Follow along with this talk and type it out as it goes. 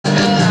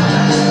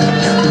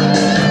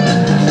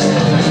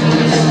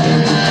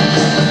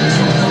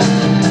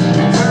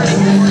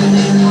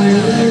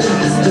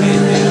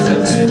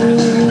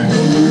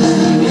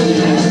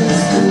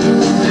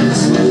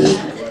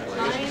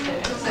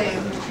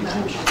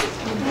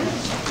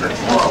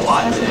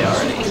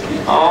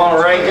All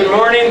right, good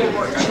morning.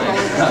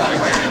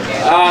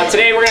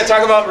 Today we're going to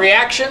talk about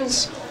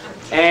reactions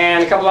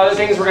and a couple other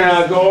things. We're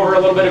going to go over a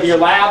little bit of your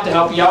lab to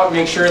help you out and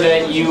make sure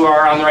that you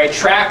are on the right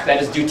track.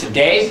 That is due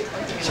today.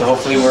 So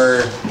hopefully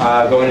we're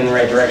going in the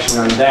right direction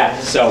on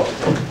that. So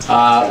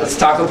let's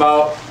talk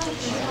about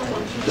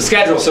the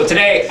schedule. So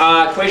today,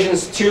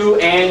 equations 2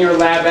 and your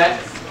labette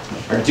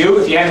are due.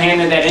 If you haven't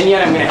handed that in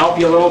yet, I'm going to help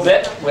you a little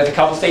bit with a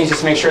couple things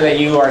just to make sure that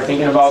you are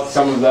thinking about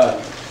some of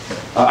the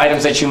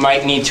items that you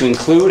might need to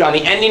include. On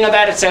the ending of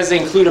that, it says to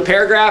include a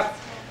paragraph.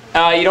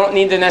 You don't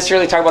need to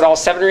necessarily talk about all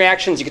 7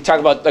 reactions. You could talk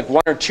about like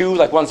 1 or 2,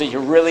 like ones that you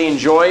really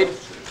enjoyed.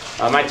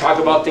 I might talk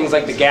about things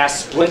like the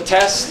gas splint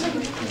test. I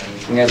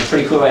think that's a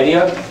pretty cool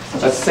idea.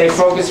 Let's stay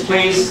focused,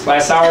 please.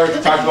 Last hour, we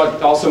talked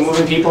about also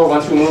moving people.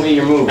 Once we move you,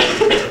 you're moved.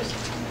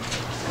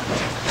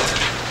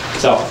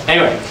 So,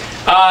 anyway,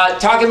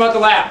 talking about the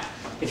lab.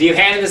 If you've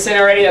handed this in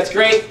already, that's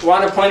great.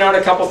 Want to point out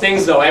a couple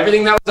things, though.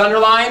 Everything that was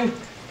underlined,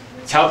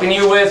 it's helping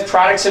you with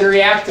products and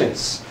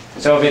reactants.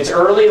 So if it's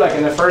early, like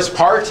in the first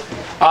part,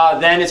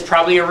 then it's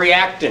probably a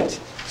reactant.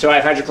 So I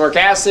have hydrochloric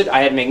acid,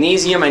 I had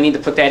magnesium, I need to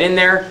put that in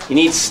there. You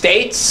need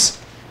states,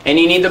 and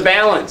you need the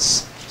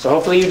balance. So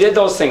hopefully you did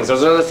those things.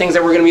 Those are the things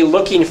that we're going to be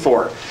looking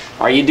for.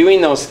 Are you doing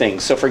those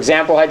things? So for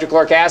example,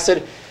 hydrochloric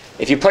acid,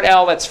 if you put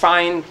L, that's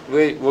fine.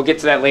 We'll get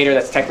to that later.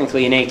 That's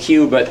technically an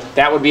AQ, but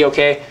that would be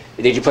okay.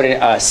 Did you put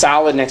a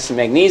solid next to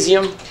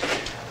magnesium?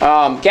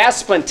 Gas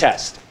splint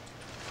test.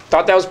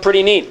 Thought that was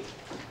pretty neat.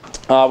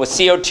 With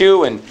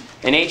CO2 and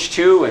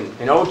H2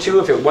 and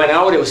O2, if it went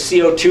out, it was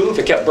CO2. If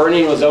it kept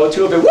burning, it was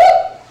O2. If it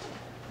whoop,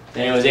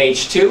 then it was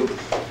H2.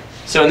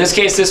 So in this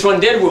case, this one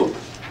did whoop.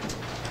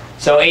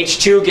 So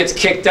H2 gets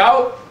kicked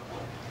out.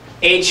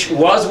 H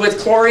was with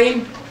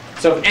chlorine.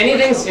 So if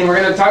anything's, and we're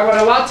going to talk about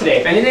it a lot today,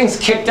 if anything's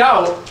kicked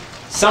out,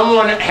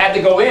 someone had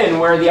to go in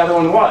where the other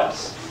one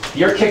was. If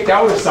you're kicked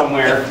out of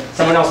somewhere,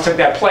 someone else took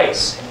that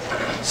place.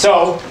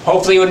 So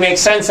hopefully it would make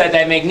sense that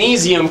that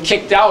magnesium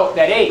kicked out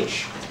that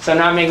H. So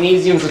now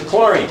magnesium's with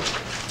chlorine.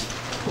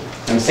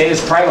 I'm going to say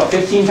this probably about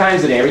 15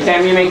 times a day. Every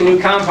time you make a new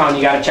compound,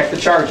 you got to check the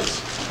charges.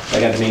 So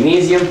I got the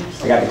magnesium,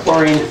 I got the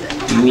chlorine.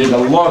 You need to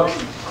look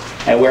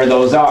at where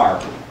those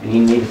are, and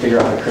you need to figure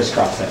out how to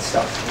crisscross that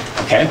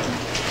stuff. Okay?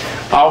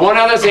 One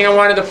other thing I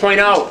wanted to point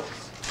out,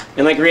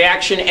 in like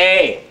reaction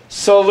A,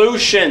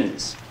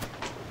 solutions.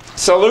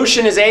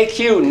 Solution is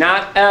AQ,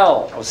 not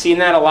L. I was seeing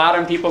that a lot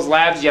in people's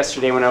labs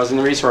yesterday when I was in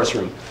the resource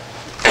room.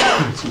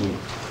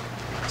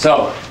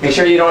 So make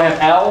sure you don't have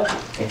L.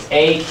 It's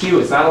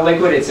AQ. It's not a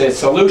liquid. It's a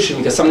solution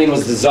because something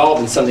was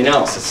dissolved in something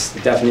else. It's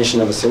the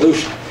definition of a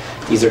solution.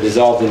 These are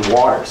dissolved in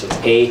water, so it's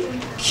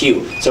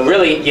AQ. So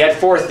really, you had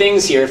 4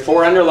 things here,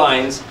 4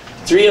 underlines.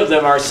 3 of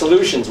them are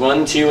solutions,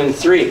 1, 2, and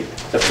 3.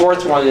 The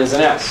 4th one is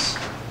an S.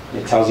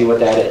 It tells you what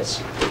that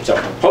is. So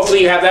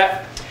hopefully you have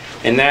that.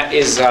 And that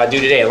is due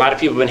today. A lot of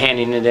people have been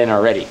handing it in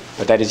already.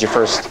 But that is your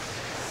first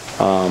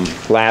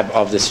lab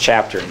of this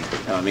chapter.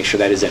 Make sure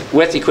that is in.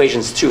 With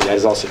equations 2, that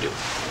is also due.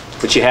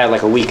 Which you had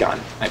like a week on,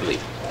 I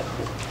believe.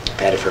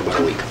 I had it for about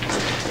a week.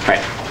 All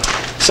right.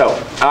 So,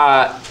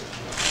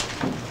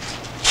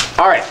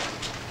 all right.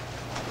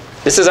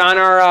 This is on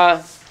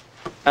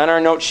our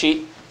note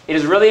sheet. It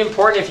is really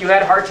important if you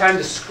had a hard time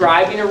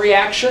describing a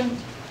reaction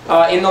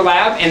in the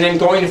lab and then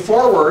going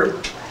forward.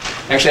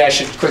 Actually, I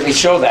should quickly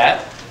show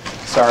that.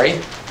 Sorry.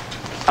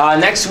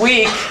 Next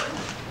week,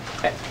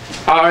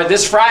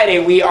 this Friday,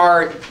 we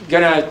are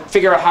going to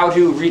figure out how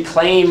to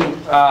reclaim.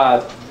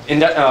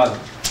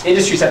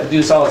 Industries have to do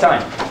this all the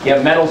time. You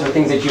have metals or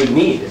things that you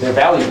need. They're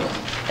valuable.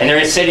 And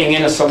they're sitting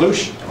in a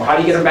solution. Well, how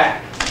do you get them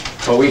back?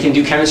 Well, we can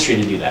do chemistry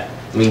to do that.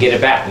 We can get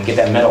it back. We can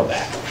get that metal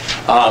back.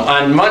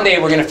 On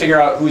Monday, we're going to figure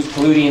out who's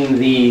polluting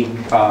the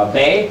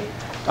bay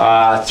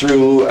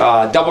through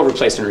double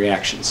replacement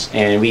reactions.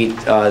 And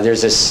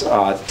there's this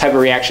type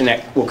of reaction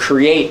that will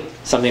create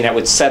something that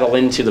would settle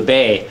into the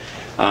bay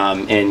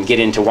and get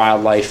into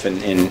wildlife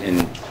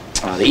and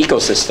the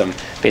ecosystem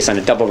based on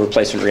a double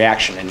replacement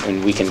reaction.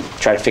 And we can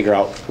try to figure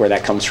out where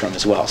that comes from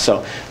as well.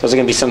 So those are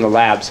going to be some of the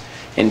labs.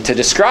 And to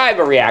describe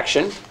a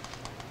reaction,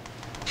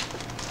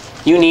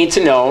 you need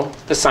to know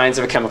the signs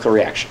of a chemical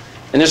reaction.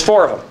 And there's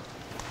 4 of them.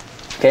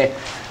 Okay?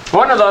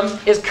 One of them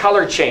is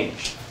color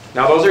change.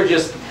 Now those are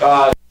just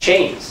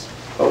chains.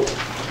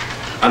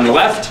 On the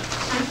left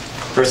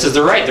versus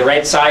the right. The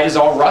right side is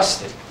all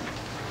rusted.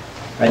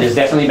 Right? There's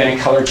definitely been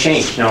a color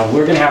change. Now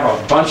we're going to have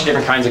a bunch of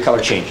different kinds of color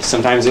changes.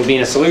 Sometimes it'll be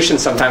in a solution,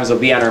 sometimes it'll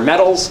be on our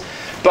metals.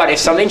 But if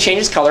something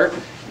changes color,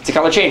 it's a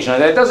color change. Now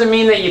that doesn't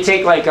mean that you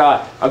take like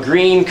a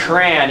green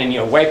crayon and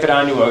you wipe it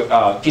onto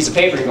a piece of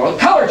paper and go,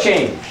 color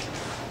change.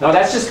 No,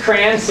 that's just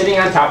crayon sitting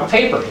on top of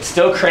paper. It's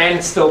still crayon,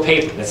 it's still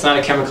paper. That's not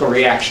a chemical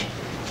reaction.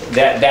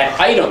 That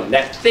item,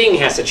 that thing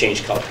has to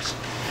change colors.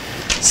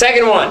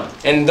 Second one,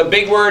 and the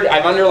big word,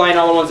 I've underlined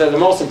all the ones that are the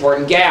most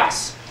important,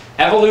 gas.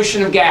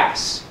 Evolution of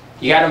gas.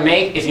 You got to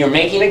make, if you're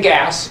making a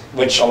gas,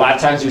 which a lot of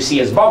times we see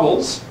as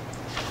bubbles,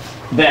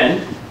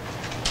 then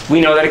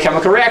we know that a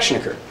chemical reaction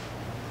occurred.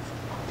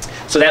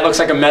 So that looks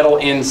like a metal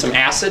in some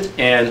acid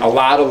and a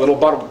lot of little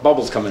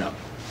bubbles coming up.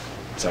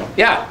 So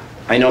yeah,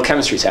 I know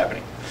chemistry's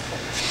happening.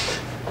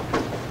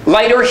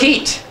 Light or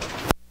heat.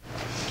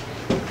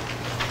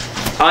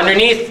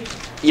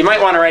 Underneath, you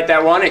might want to write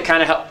that one. It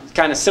kind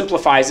of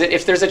simplifies it.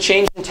 If there's a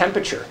change in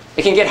temperature,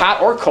 it can get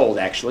hot or cold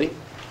actually.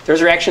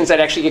 There's reactions that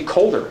actually get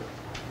colder.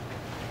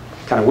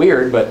 Kind of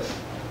weird, but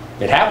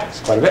it happens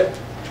quite a bit.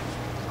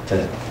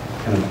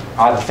 Kind of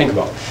odd to think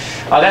about.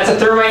 That's a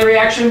thermite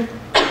reaction.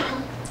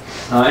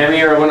 Every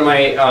year,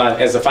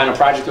 as a final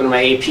project, one of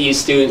my AP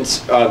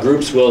students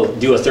groups will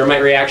do a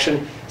thermite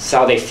reaction. This is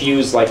how they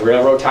fuse like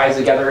railroad ties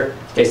together,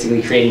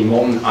 basically creating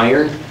molten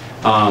iron.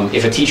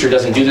 If a teacher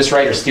doesn't do this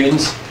right, or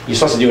students, you're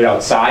supposed to do it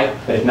outside,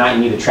 but if not,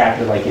 you need to trap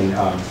it like in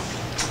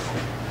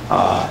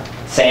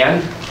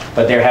sand.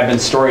 But there have been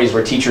stories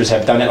where teachers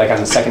have done it like on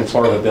the second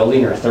floor of a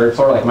building or a third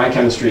floor. Like my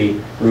chemistry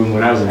room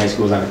when I was in high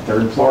school was on the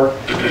third floor.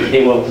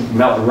 They will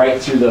melt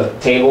right through the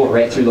table,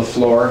 right through the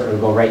floor, or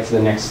go right to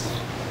the next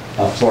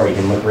floor. You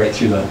can look right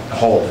through the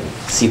hole and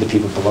see the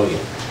people below you.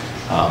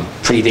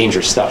 Pretty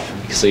dangerous stuff.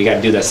 So you got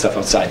to do that stuff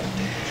outside.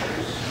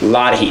 A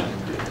lot of heat.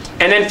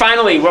 And then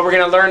finally, what we're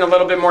going to learn a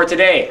little bit more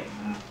today,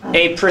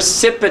 a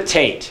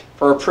precipitate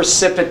or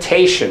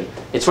precipitation.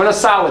 It's when a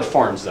solid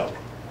forms though.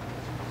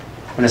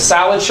 When a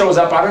solid shows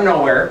up out of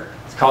nowhere,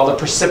 it's called a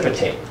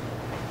precipitate.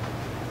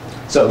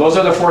 So those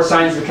are the 4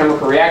 signs of the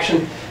chemical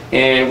reaction,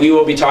 and we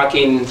will be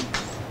talking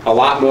a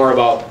lot more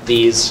about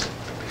these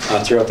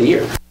throughout the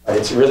year. But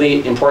it's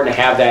really important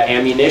to have that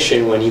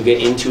ammunition when you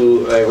get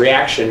into a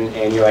reaction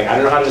and you're like, I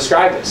don't know how to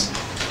describe this.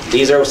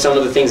 These are some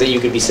of the things that you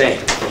could be saying.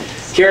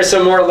 Here are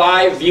some more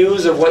live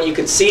views of what you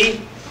could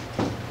see.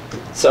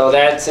 So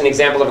that's an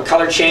example of a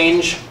color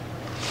change.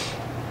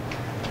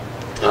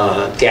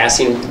 Gas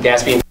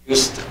being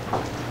produced.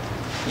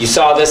 You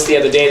saw this the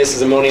other day. This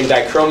is ammonium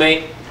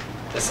dichromate.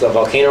 That's the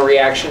volcano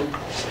reaction.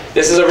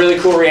 This is a really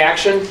cool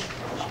reaction.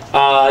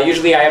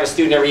 Usually I have a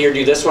student every year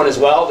do this one as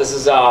well. This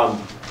is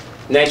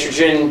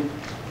nitrogen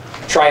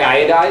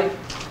triiodide.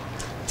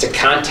 It's a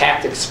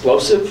contact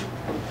explosive,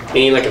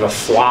 meaning like if a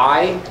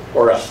fly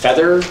or a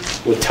feather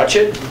would touch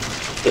it,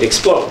 it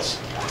explodes.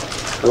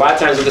 A lot of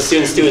times what the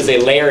students do is they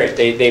layer it.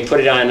 They put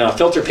it on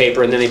filter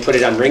paper and then they put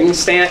it on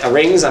rings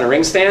on a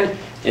ring stand,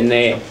 and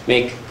they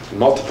make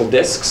multiple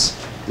discs.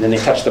 And then they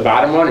touch the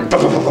bottom one, and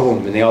boom, boom, boom,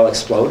 boom, and they all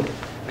explode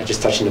by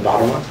just touching the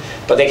bottom one.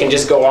 But they can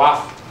just go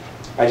off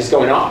by just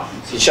going off.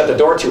 So you shut the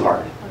door too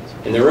hard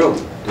in the room,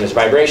 and there's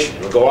vibration.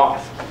 It'll go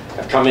off.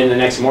 I've come in the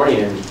next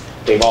morning, and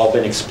they've all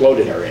been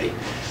exploded already.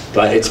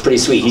 But it's pretty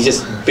sweet. He's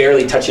just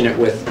barely touching it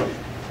with,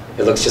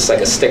 it looks just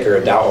like a sticker,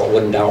 a dowel, a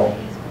wooden dowel.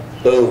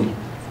 Boom.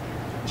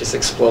 Just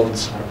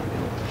explodes.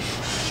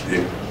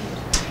 Yeah.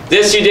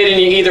 This you did in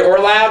your either or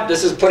lab.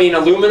 This is putting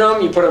aluminum.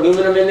 You put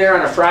aluminum in there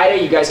on a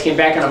Friday. You guys came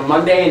back on a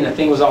Monday and the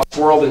thing was all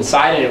swirled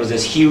inside and it was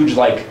this huge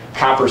like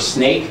copper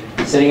snake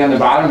sitting on the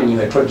bottom, and you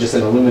had put just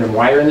an aluminum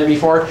wire in there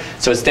before.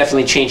 So it's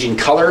definitely changing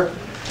color.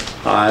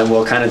 And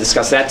we'll kind of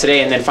discuss that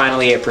today. And then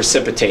finally a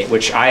precipitate,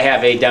 which I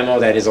have a demo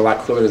that is a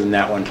lot cooler than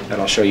that one that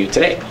I'll show you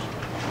today.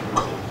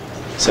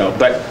 So,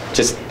 but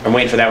just, I'm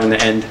waiting for that one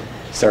to end.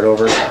 Start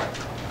over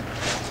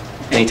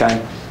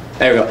anytime.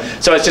 There we go.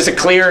 So it's just a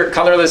clear,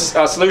 colorless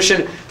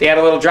solution. They had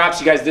a little drops.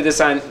 You guys did this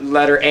on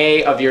letter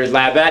A of your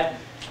labette.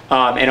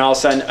 And all of a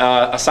sudden,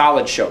 a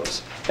solid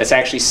shows. That's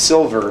actually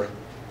silver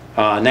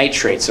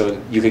nitrate.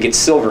 So you could get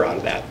silver out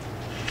of that.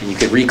 And you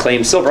could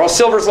reclaim silver. Oh,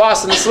 silver's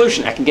lost in the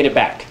solution. I can get it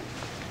back.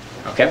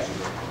 Okay?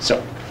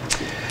 So,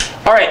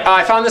 all right.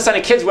 I found this on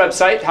a kid's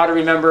website. How to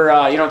remember,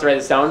 you don't have to write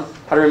this down.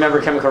 How to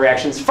remember chemical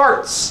reactions.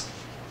 Farts.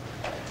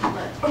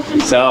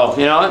 So,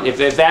 you know, if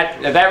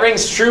that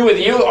rings true with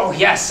you, oh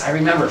yes, I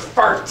remember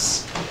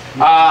farts.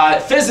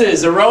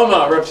 Fizzes,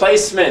 aroma,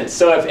 replacement.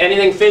 So if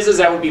anything fizzes,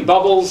 that would be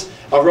bubbles.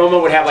 Aroma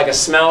would have like a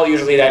smell.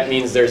 Usually that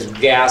means there's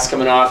gas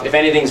coming off. If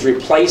anything's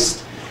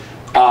replaced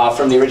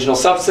from the original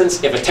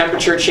substance, if a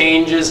temperature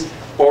changes,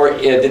 or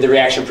did the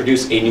reaction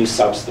produce a new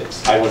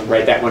substance. I wouldn't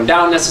write that one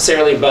down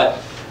necessarily,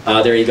 but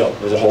there you go.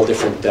 There's a whole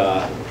different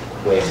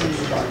way of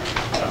thinking about it.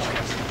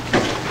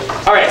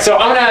 All right, so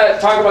I'm going to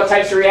talk about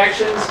types of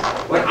reactions.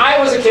 When I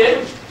was a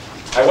kid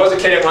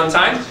at one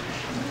time,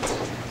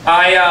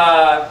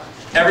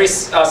 every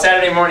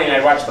Saturday morning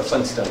I'd watch the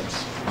Flintstones.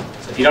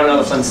 So if you don't know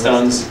the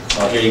Flintstones,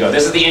 well, here you go.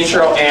 This is the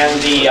intro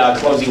and the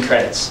closing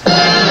credits.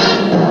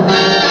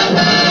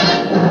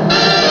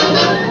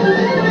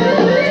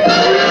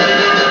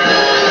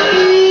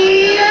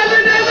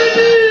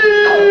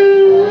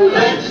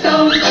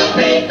 Flintstones,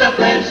 meet the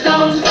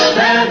Flintstones,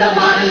 they're the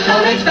modern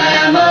Conex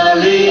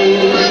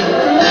family.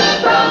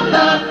 From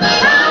the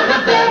town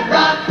of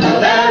Bedrock,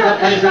 they're a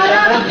page right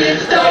out of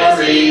this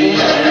story.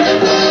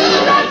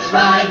 That's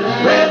right,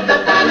 with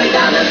the family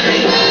down the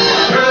street,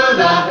 through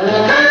the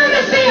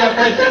courtesy of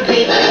Prince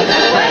Pete.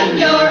 When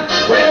you're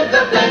with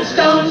the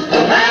Flintstones,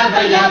 have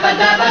a yabba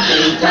dabba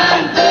do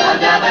time, a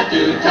dabba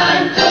do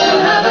time,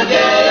 you'll have a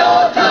gay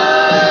old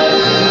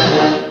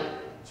time.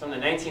 It's from the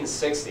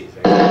 1960s.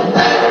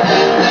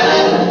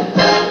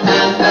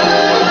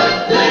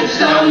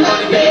 Flintstones,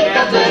 meet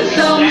the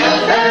Flintstones,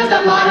 they're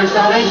the modern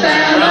Stone Age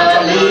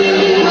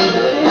family.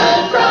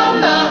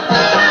 From the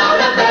town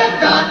of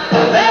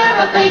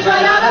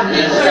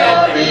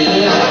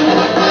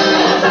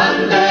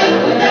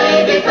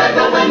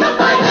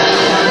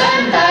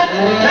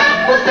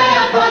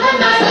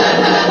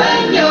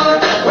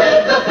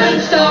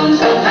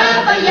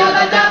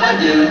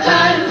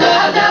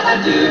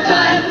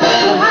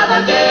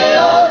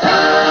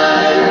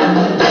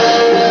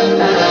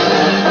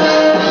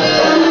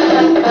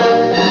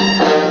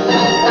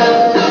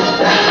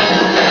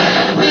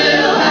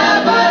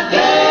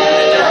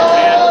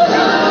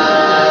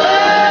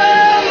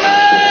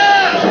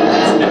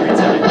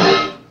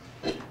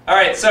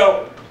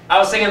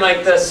was thinking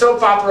like the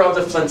soap opera of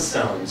the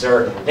Flintstones,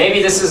 or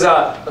maybe this is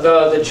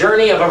the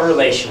journey of a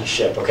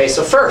relationship. Okay,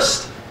 so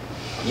first,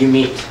 you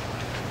meet.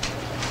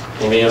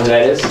 Anybody know who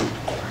that is?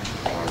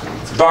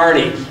 It's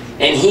Barney.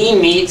 And he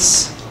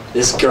meets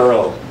this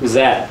girl. Who's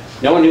that?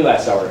 No one knew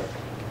last hour.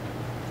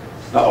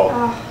 Uh-oh.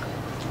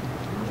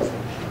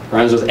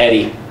 Rhymes with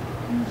Eddie.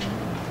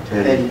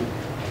 Teddy.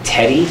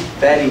 Teddy?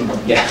 Betty.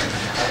 Yeah.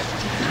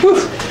 Whew.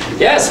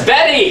 Yes,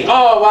 Betty!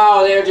 Oh,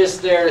 wow,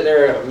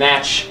 they're a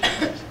match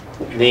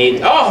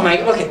made. Oh, my,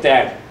 look at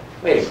that.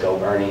 Way to go,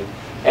 Barney.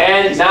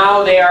 And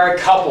now they are a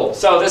couple.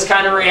 So this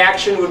kind of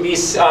reaction would be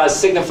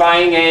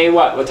signifying a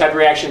what? What type of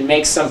reaction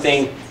makes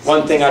something,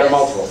 one thing out of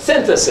multiple?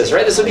 Synthesis,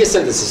 right? This would be a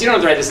synthesis. You don't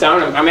have to write this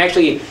down. I'm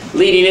actually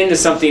leading into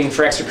something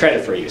for extra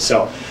credit for you.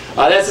 So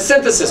that's a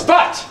synthesis.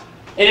 But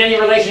in any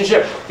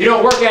relationship, you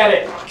don't work at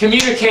it,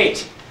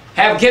 communicate,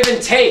 have give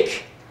and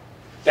take,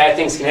 bad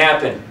things can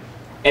happen.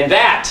 And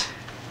that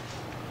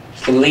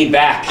can lead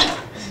back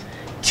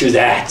to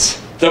that,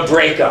 the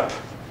breakup.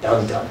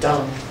 Dum, dum,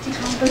 dum.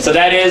 So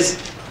that is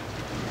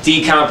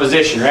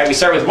decomposition, right? We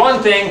start with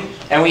one thing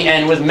and we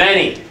end with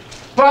many.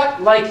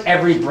 But like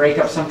every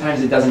breakup,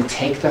 sometimes it doesn't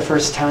take the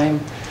first time.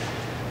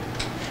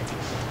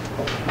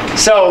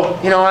 So,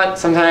 you know what?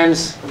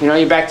 Sometimes,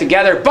 you're back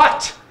together,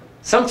 but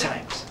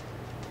sometimes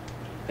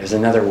there's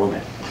another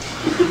woman.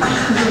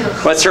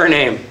 What's her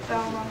name?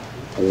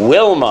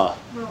 Wilma.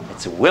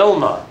 It's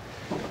Wilma.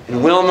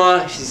 And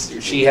Wilma,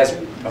 she has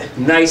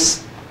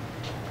nice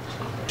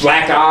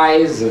black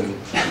eyes, and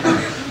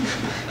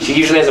she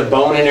usually has a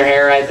bone in her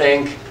hair, I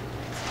think.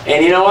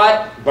 And you know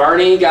what?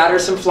 Barney got her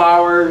some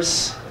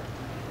flowers,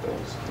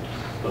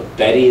 but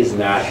Betty is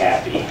not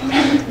happy.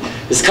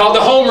 It's called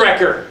the home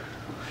wrecker.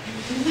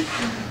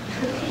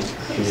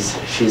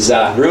 She's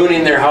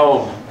ruining their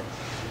home.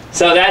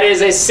 So that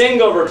is a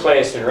single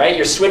replacement, right?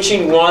 You're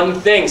switching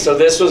one thing. So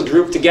this was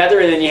grouped together,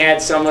 and then you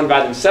had someone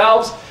by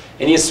themselves,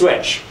 and you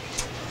switch.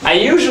 I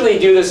usually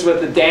do this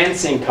with the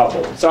dancing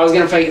couple. So I was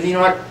going to find, you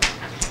know what?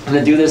 I'm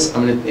going to do this.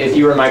 If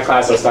you were in my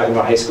class, I was talking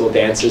about high school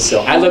dances.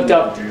 So I looked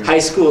up high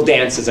school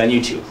dances on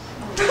YouTube.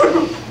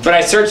 But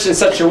I searched in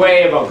such a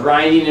way about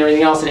grinding and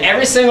everything else. And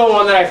every single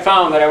one that I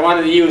found that I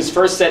wanted to use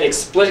first said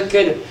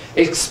explicit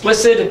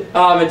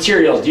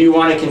material. Do you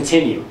want to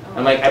continue?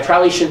 I'm like, I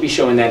probably shouldn't be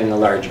showing that in a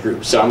large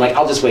group. So I'm like,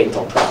 I'll just wait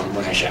until prom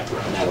when I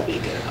chaperone. That'll be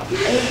good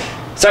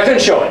enough. So I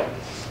couldn't show it.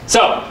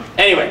 So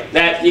anyway,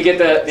 you get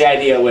the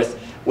idea with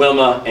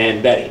Wilma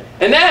and Betty.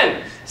 And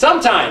then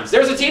sometimes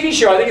there's a TV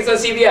show. I think it's on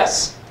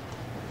CBS.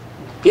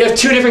 You have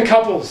two different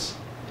couples.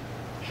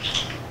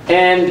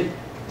 And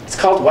it's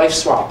called Wife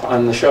Swap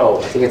on the show.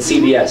 I think it's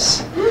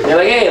CBS. And they're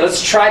like, hey,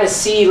 let's try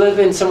to live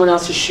in someone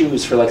else's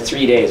shoes for like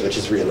 3 days, which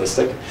is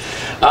realistic.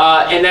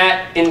 And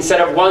that,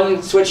 instead of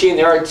one switching,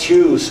 there are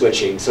two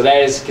switching. So that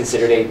is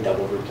considered a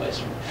double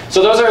replacement.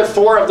 So those are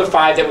 4 of the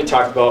 5 that we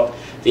talked about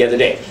the other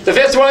day. The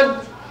 5th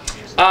one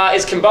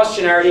is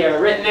combustion. I already have it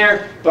written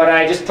there, but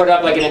I just put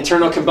up like an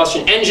internal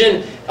combustion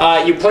engine.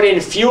 You put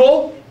in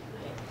fuel.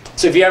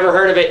 So if you ever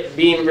heard of it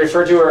being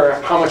referred to,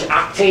 or how much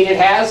octane it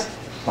has,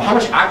 well, how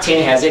much octane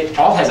it has, it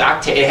all has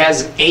octane. It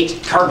has 8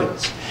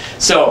 carbons.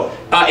 So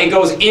it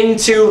goes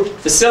into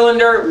the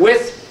cylinder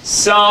with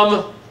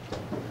some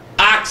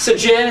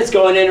oxygen. It's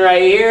going in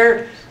right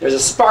here. There's a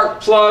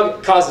spark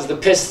plug, causes the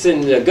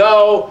piston to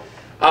go,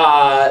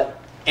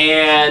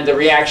 and the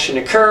reaction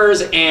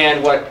occurs.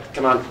 And what?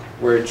 Come on,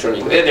 we're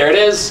showing you. There it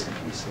is.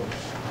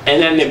 And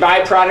then the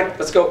byproduct.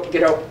 Let's go.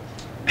 Get out.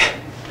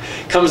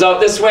 Comes out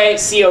this way.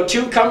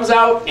 CO2 comes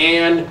out,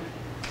 and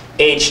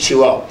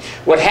H2O.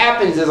 What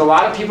happens is a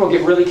lot of people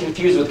get really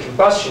confused with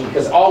combustion,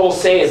 because all we'll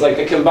say is like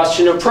the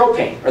combustion of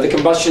propane or the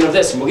combustion of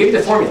this, and we'll give you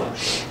the formula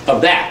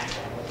of that.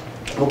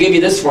 We'll give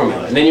you this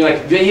formula, and then you're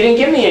like, you didn't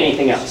give me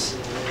anything else.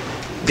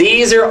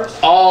 These are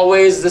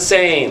always the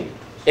same.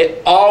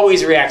 It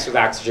always reacts with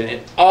oxygen.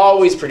 It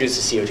always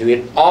produces CO2.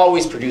 It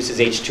always produces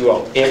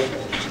H2O if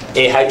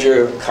a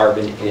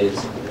hydrocarbon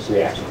is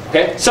reacting.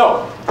 Okay,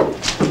 so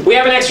we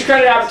have an extra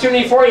credit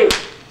opportunity for you.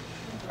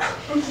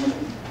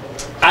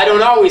 I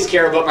don't always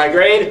care about my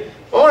grade,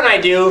 but when I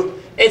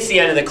do, it's the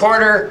end of the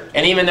quarter,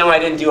 and even though I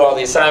didn't do all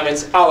the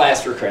assignments, I'll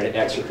ask for credit,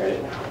 extra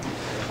credit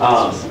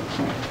now.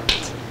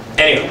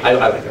 Anyway, I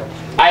like it.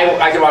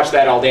 I could watch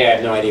that all day. I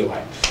have no idea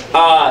why.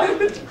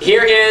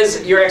 Here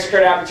is your extra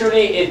credit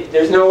opportunity.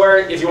 There's nowhere,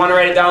 if you want to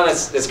write it down,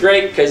 that's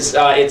great, because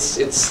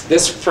it's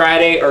this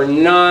Friday or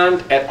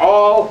none at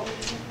all.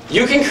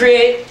 You can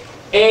create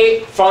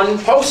a fun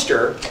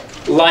poster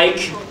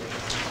like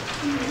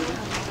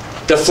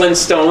the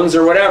Flintstones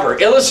or whatever,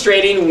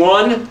 illustrating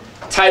one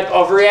type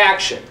of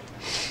reaction.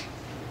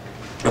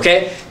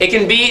 Okay? It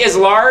can be as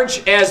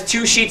large as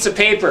 2 sheets of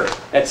paper.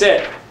 That's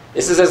it.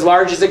 This is as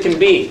large as it can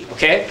be.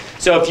 Okay?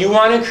 So if you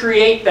want to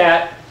create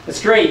that,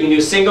 that's great. You can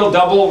do single,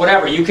 double,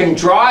 whatever. You can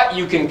draw it,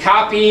 you can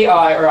copy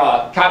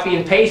copy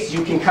and paste,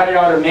 you can cut it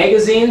out of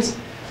magazines,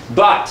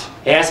 but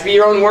it has to be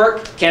your own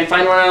work. Can't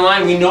find one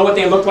online. We know what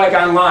they look like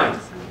online.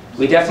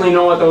 We definitely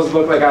know what those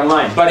look like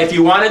online. But if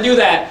you want to do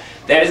that,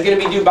 that is going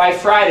to be due by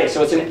Friday.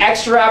 So it's an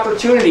extra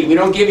opportunity. We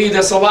don't give you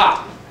this a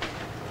lot.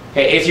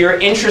 Okay, if you're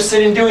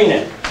interested in doing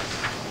it,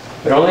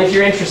 but only if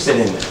you're interested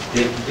in it.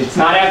 It's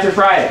not after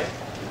Friday.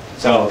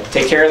 So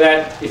take care of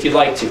that if you'd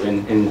like to.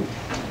 And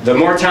the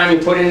more time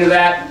you put into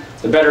that,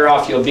 the better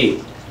off you'll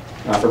be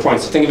for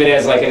points. So think of it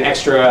as like an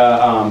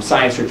extra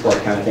science report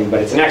kind of thing,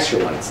 but it's an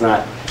extra one. It's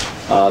not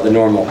the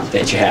normal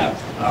that you have.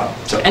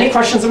 So any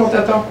questions about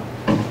that though?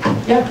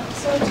 Yeah?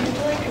 So do you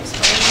like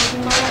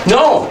explain that?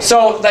 No.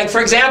 So like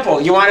for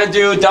example, you want to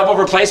do double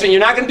replacement. You're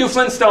not going to do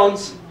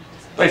Flintstones.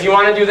 But if you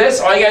want to do this,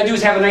 all you got to do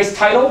is have a nice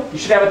title. You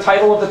should have a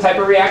title of the type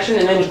of reaction,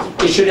 and then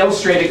you should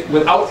illustrate it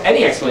without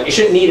any explanation. It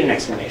shouldn't need an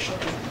explanation.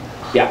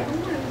 Yeah?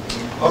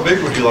 How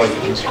big would you like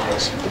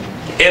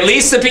it? At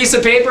least a piece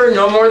of paper,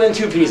 no more than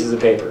 2 pieces of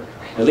paper.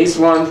 At least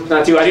 1,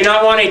 not 2. I do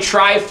not want a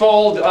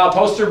tri-fold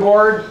poster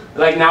board,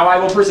 like now I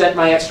will present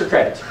my extra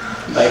credit.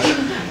 Like,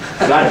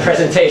 not a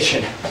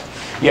presentation.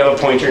 You have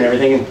a pointer and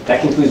everything, and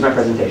that concludes my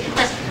presentation.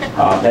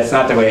 That's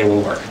not the way it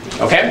will work.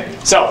 Okay?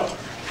 So,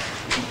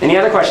 any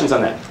other questions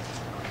on that?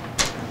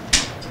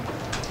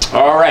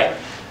 All right.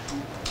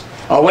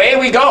 Away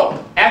we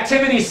go.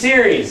 Activity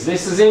series.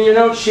 This is in your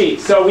note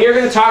sheet. So we are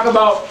going to talk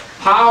about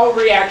how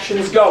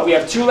reactions go. We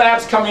have 2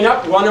 labs coming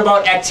up. One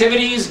about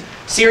activities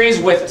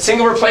series with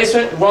single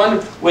replacement,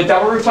 one with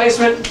double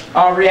replacement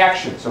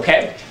reactions.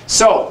 Okay?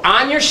 So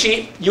on your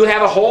sheet, you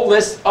have a whole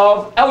list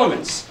of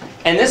elements.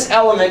 And this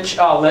element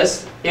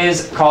list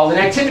is called an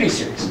activity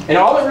series. And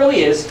all it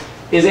really is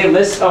a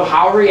list of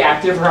how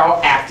reactive or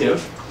how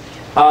active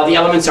the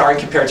elements are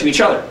compared to each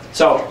other.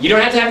 So you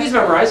don't have to have these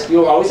memorized.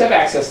 You'll always have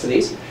access to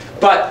these.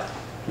 But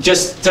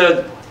just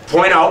to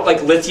point out,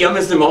 like lithium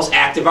is the most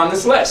active on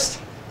this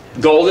list.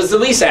 Gold is the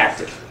least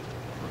active.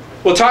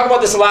 We'll talk about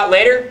this a lot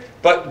later,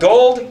 but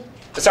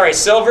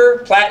silver,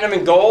 platinum,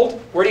 and gold,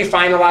 where do you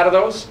find a lot of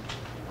those?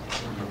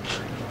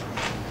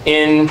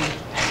 In,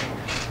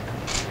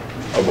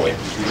 oh boy.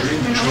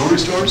 Jewelry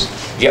stores?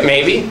 Yeah,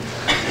 maybe.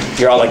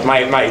 You're all like,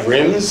 my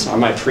rims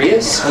on my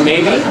Prius?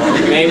 Maybe,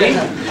 maybe.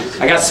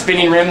 I got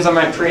spinning rims on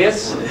my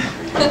Prius.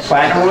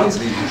 Platinum ones.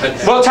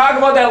 We'll talk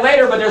about that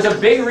later, but there's a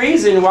big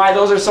reason why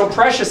those are so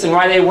precious and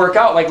why they work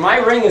out. Like my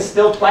ring is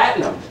still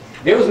platinum.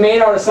 If it was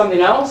made out of something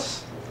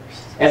else,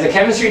 as a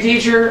chemistry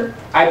teacher,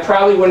 I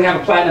probably wouldn't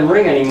have a platinum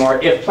ring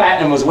anymore if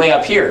platinum was way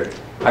up here.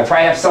 I'd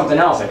probably have something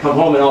else. I'd come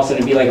home and all of a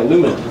sudden it'd be like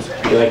aluminum.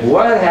 You're like,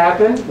 what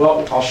happened?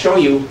 Well, I'll show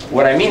you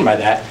what I mean by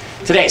that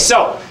today.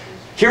 So,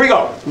 here we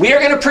go. We are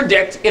going to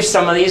predict if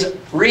some of these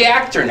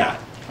react or not.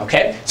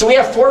 Okay? So we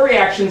have 4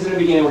 reactions in the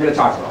beginning we're going to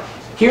talk about.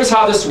 Here's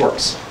how this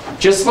works.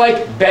 Just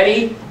like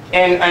Betty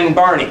and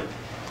Barney.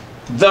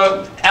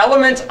 The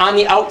element on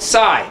the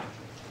outside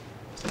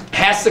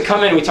has to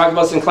come in. We talked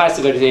about this in class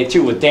the other day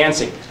too with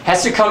dancing.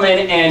 Has to come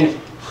in and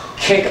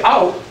kick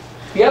out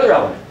the other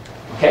element.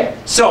 Okay?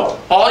 So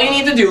all you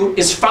need to do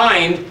is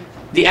find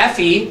the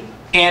Fe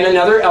and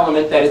another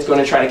element that it's going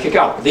to try to kick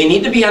out. They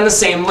need to be on the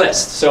same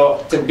list.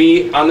 So to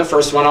be on the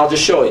first one, I'll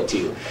just show it to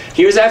you.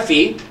 Here's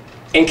Fe,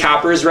 and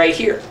copper is right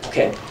here.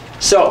 Okay?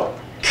 So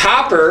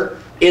copper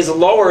is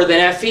lower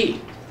than Fe.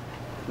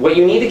 What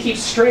you need to keep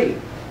straight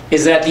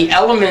is that the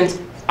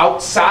element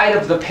outside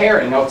of the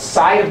pairing,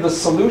 outside of the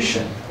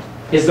solution,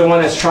 is the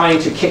one that's trying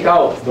to kick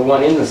out the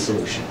one in the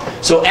solution.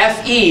 So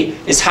Fe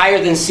is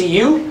higher than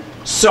Cu,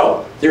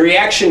 so the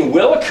reaction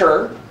will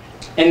occur,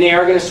 and they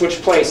are going to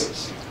switch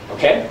places.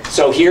 Okay?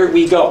 So here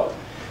we go.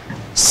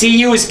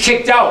 Cu is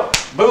kicked out.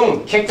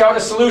 Boom, kicked out a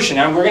solution.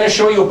 Now we're going to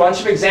show you a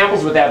bunch of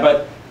examples with that,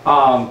 but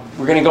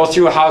we're going to go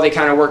through how they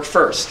kind of work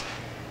first.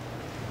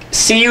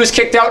 Cu is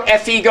kicked out,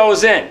 Fe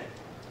goes in.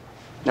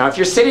 Now if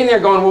you're sitting there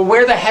going, well,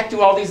 where the heck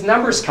do all these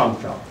numbers come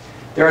from?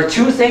 There are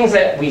 2 things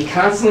that we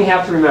constantly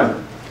have to remember.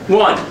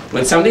 1,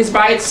 when something's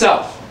by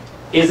itself,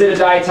 is it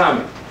a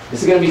diatomic?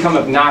 This is going to become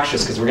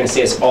obnoxious because we're going to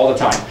say this all the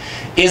time.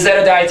 Is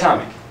that a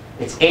diatomic?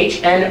 It's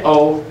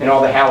HNO and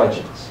all the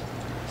halogens.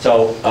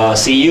 So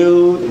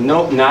Cu,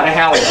 nope, not a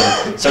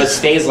halogen. So it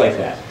stays like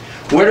that.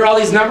 Where do all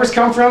these numbers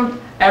come from?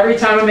 Every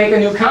time I make a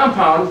new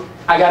compound,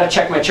 I got to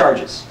check my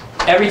charges.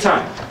 Every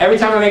time. Every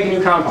time I make a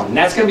new compound. And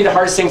that's going to be the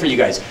hardest thing for you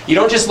guys. You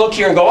don't just look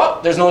here and go, oh,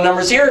 there's no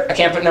numbers here. I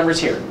can't put numbers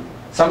here.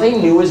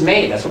 Something new is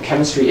made. That's what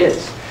chemistry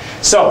is.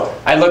 So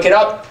I look it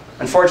up.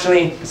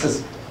 Unfortunately, this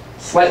is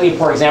slightly a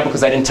poor example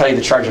because I didn't tell you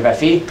the charge of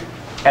Fe.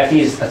 Fe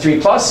is a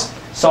 3+,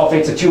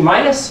 sulfate's a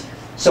 2-.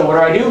 So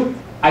what do?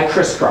 I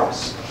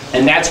crisscross.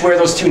 And that's where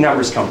those 2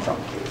 numbers come from.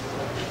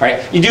 All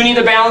right? You do need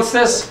to balance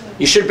this.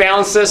 You should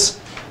balance this.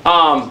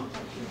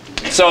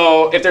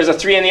 So if there's a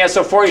 3 in the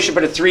SO4, you should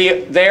put a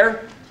 3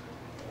 there.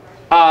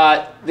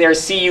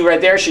 There's Cu right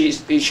there.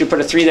 You should put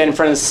a 3 then in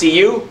front of the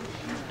Cu.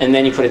 And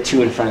then you put a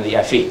 2 in front of the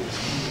Fe.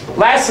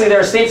 Lastly, there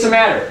are states of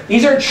matter.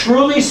 These are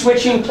truly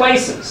switching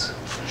places.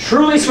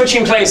 Truly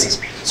switching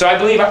places. So I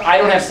believe, I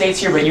don't have states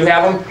here, but you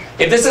have them.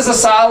 If this is a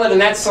solid and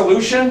that's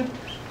solution,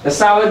 the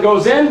solid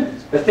goes in,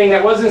 the thing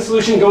that was in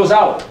solution goes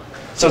out.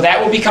 So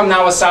that will become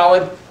now a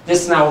solid.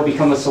 This now will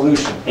become a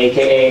solution,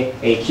 aka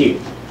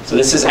AQ. So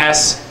this is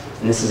S,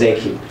 and this is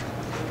AQ.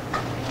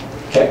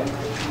 Okay?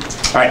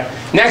 All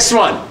right, next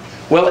one.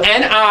 Will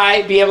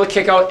Ni be able to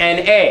kick out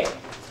Na?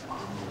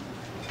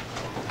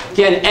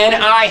 Again,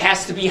 Ni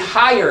has to be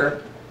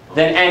higher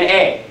than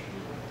Na.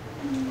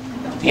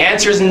 The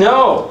answer is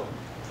no.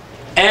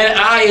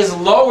 Ni is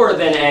lower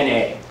than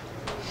Na.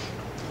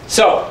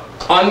 So,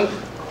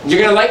 you're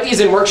going to like these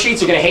in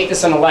worksheets, you're going to hate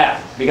this in the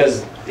lab.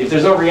 Because if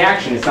there's no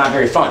reaction, it's not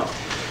very fun.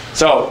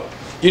 So,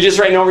 you just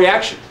write no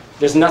reaction.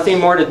 There's nothing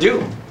more to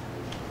do.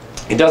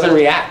 It doesn't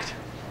react.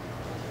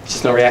 It's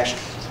just no reaction.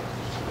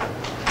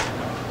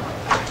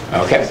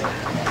 Okay?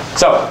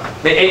 So,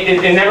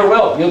 it never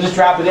will. You'll just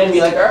drop it in and be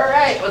like, all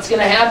right, what's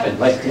going to happen?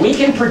 Like, we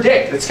can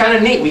predict. It's kind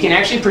of neat. We can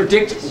actually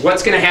predict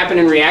what's going to happen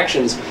in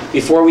reactions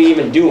before we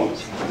even do them.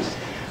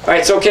 All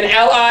right, so can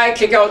Li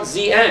kick out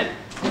Zn?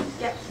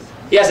 Yes.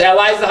 Yes,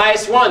 Li is the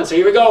highest one. So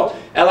here we go.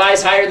 Li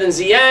is higher than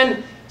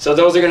Zn. So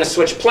those are going to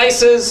switch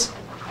places.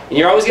 And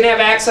you're always going to have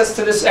access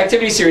to this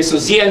activity series. So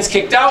Zn's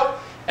kicked out.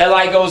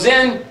 Li goes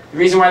in. The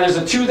reason why there's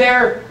a 2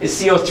 there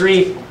is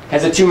CO3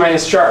 has a 2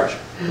 minus charge.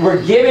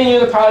 We're giving you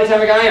the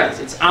polyatomic ions.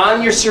 It's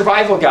on your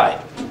survival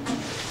guide.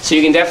 So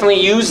you can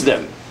definitely use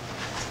them.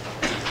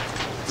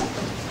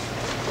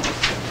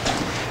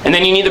 And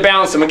then you need to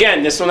balance them.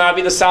 Again, this will not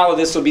be the solid.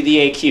 This will be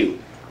the AQ.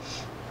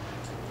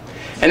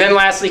 And then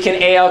lastly,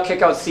 can Al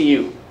kick out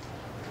Cu?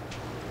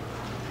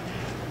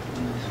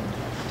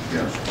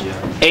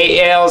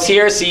 Al is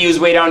here, Cu is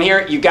way down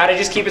here. You've got to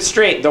just keep it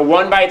straight. The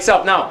 1 by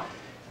itself. Now,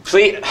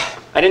 please,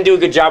 I didn't do a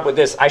good job with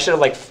this. I should have,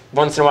 like,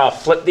 once in a while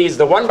flipped these.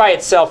 The 1 by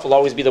itself will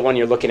always be the one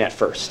you're looking at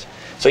first.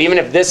 So even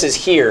if this is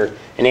here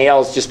and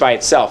Al is just by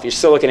itself, you're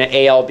still looking at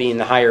Al being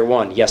the higher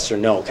one, yes or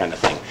no kind of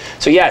thing.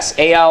 So yes,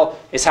 Al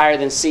is higher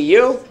than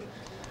Cu.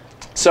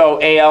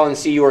 So Al and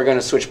Cu are going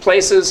to switch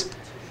places.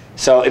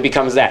 So it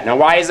becomes that. Now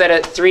why is that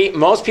at 3?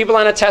 Most people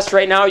on a test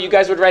right now, you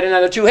guys would write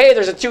another 2. Hey,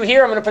 there's a 2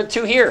 here. I'm going to put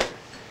 2 here.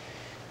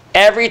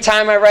 Every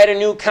time I write a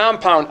new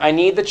compound, I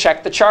need to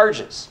check the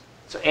charges.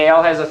 So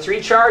Al has a 3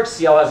 charge,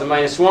 Cl has a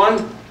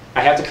 -1.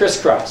 I have to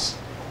crisscross.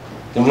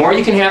 The more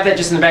you can have that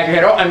just in the back of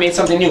your head, oh, I made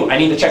something new. I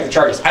need to check the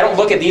charges. I don't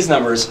look at these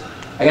numbers.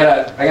 I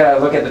gotta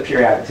look at the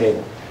periodic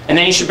table. And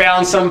then you should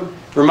balance them.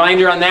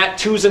 Reminder on that,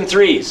 2s and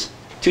 3s.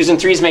 2s and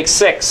 3s make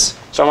 6.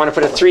 So I want to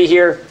put a 3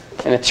 here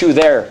and a 2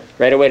 there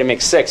right away to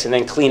make 6, and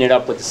then clean it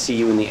up with the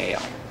Cu and the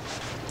Al.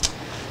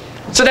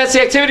 So that's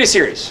the activity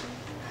series.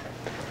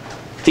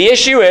 The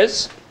issue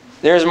is,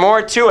 there's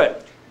more to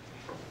it.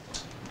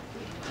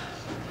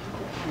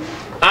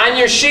 On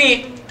your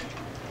sheet,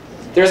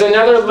 there's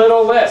another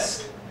little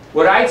list.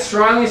 What I'd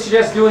strongly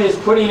suggest doing is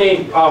putting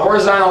a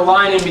horizontal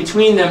line in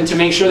between them to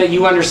make sure that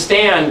you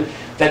understand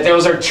that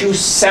those are 2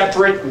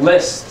 separate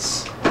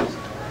lists.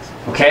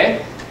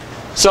 Okay?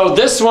 So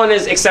this one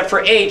is, except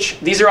for H,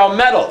 these are all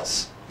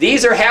metals.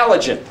 These are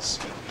halogens.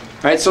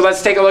 All right, so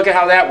let's take a look at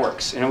how that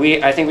works. And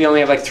I think we only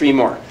have like 3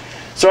 more.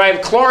 So I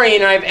have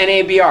chlorine and I have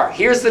NaBr.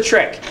 Here's the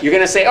trick. You're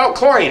going to say, oh,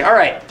 chlorine. All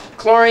right,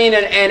 chlorine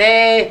and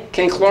Na.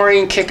 Can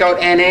chlorine kick out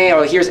Na?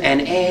 Oh, here's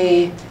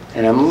Na.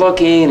 And I'm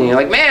looking, and you're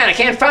like, man, I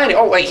can't find it.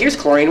 Oh, wait, here's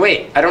chlorine.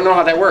 Wait, I don't know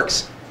how that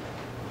works.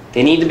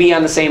 They need to be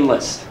on the same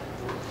list.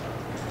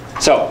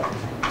 So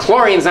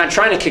chlorine's not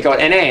trying to kick out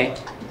Na.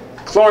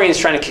 Chlorine's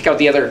trying to kick out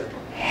the other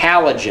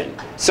halogen.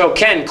 So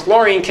can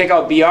chlorine kick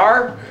out Br?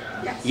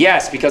 Yes.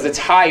 Yes, because it's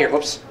higher.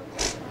 Whoops.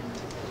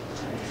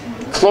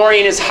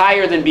 Chlorine is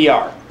higher than Br.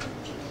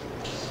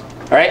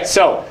 All right,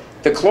 so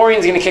the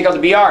chlorine's going to kick out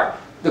the Br.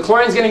 The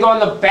chlorine's going to go on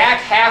the back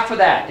half of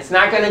that. It's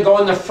not going to go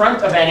in the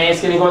front of Na.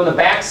 It's going to go on the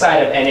back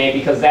side of Na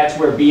because that's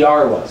where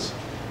Br was.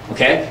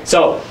 Okay,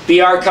 so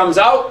Br comes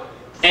out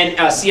and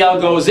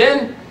Cl goes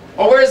in.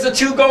 Oh, where does the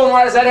 2 go and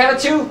why does that have a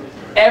 2?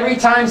 Every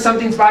time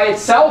something's by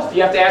itself,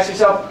 you have to ask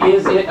yourself,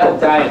 is it a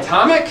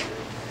diatomic?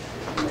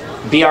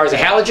 Br is a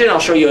halogen. I'll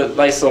show you a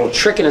nice little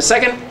trick in a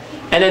second.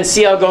 And then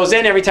Cl goes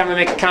in. Every time I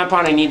make a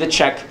compound, I need to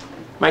check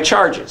my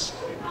charges.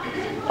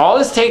 All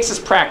this takes is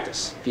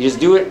practice. You just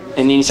do it,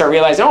 and then you start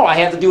realizing, oh, I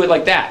have to do it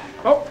like that.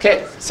 Oh, okay,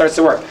 it starts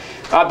to work.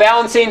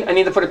 Balancing, I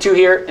need to put a 2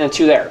 here and a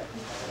 2 there.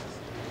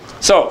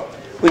 So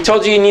we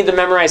told you need to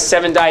memorize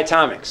 7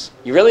 diatomics.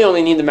 You really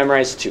only need to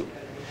memorize 2.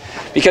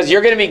 Because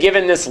you're going to be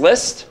given this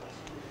list.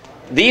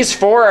 These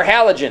 4 are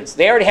halogens.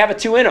 They already have a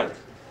 2 in them.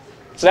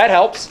 So that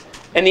helps.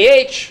 And the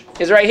H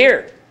is right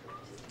here.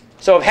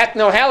 So if heck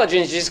no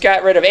halogens, you just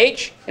got rid of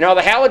H and all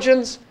the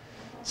halogens.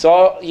 So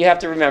all you have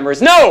to remember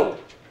is no!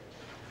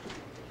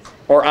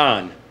 Or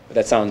on. But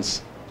that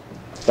sounds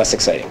less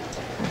exciting.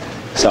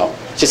 So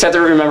just have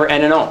to remember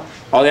N and O.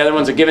 All the other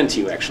ones are given to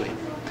you, actually.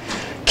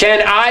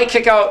 Can I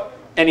kick out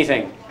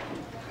anything?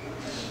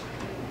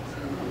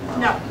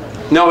 No.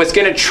 No, it's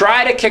going to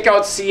try to kick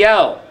out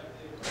Cl,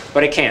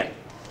 but it can't.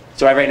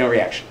 So I write no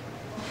reaction.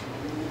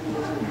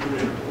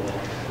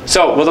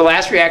 So will the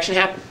last reaction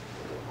happen?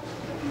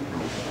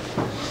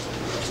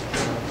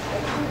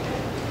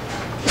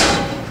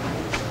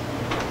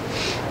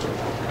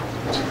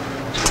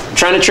 I'm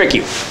trying to trick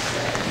you.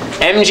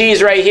 Mg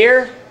is right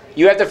here.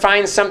 You have to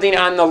find something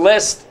on the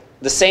list,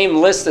 the same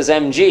list as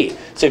Mg.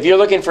 So if you're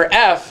looking for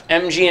F,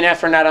 Mg and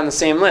F are not on the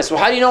same list. Well,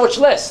 how do you know which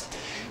list?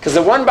 Because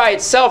the one by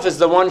itself is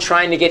the one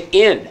trying to get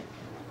in.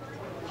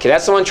 Okay,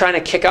 that's the one trying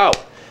to kick out.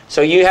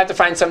 So you have to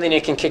find something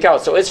it can kick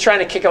out. So it's trying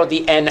to kick out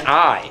the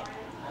Ni,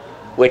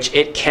 which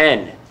it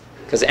can,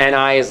 because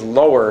Ni is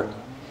lower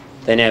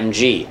than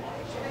Mg.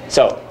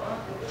 So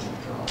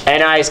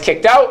Ni is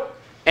kicked out,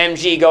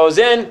 Mg goes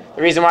in.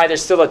 The reason why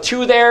there's still a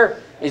 2 there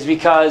is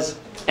because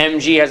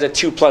Mg has a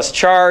 2+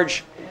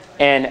 charge,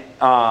 and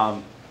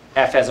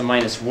F has a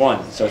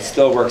 -1, so it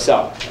still works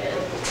out.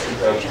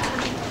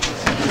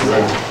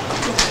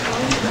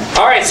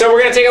 All right, so we're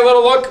going to take a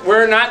little look.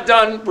 We're not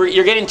done.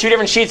 You're getting 2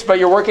 different sheets, but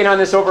you're working on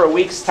this over a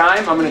week's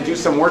time. I'm going to do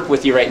some work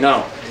with you right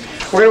now.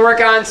 We're going to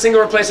work on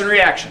single replacement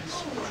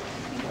reactions.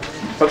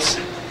 Oops.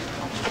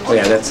 Oh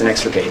yeah, that's an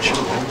extra page.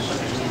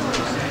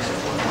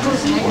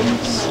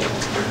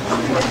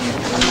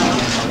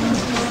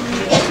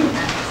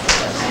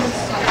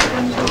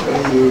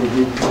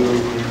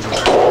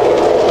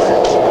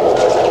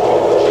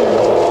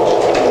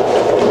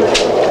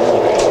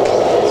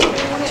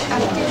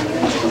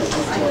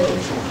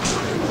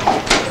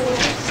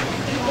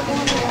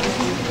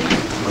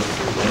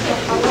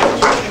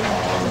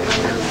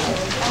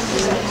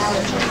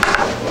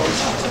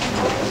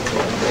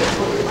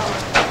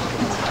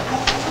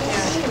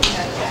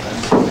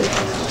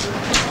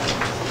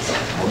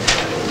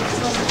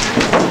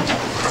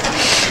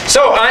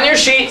 So on your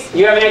sheet,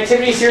 you have an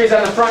activity series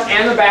on the front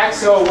and the back,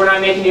 so we're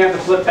not making you have to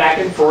flip back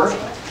and forth.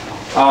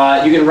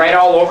 You can write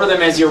all over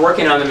them as you're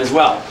working on them as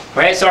well.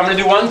 Right? So I'm going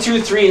to do 1,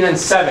 2, 3, and then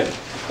 7.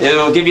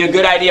 It'll give you a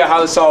good idea how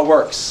this all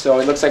works. So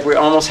it looks like we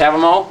almost have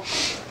them all.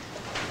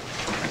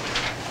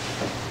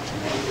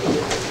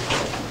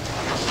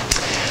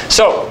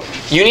 So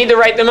you need to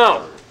write them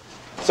out.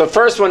 So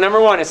first one, number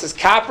 1, it says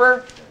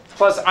copper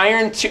plus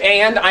iron 2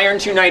 and iron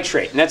 2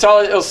 nitrate. And that's all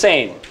it's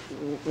saying.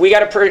 We got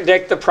to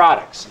predict the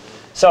products.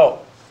 So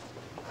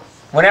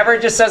whenever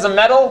it just says a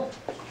metal,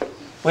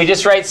 we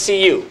just write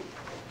Cu.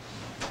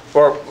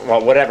 Or,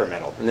 well, whatever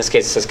metal. In this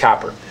case, it says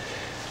copper.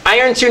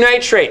 Iron 2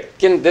 nitrate.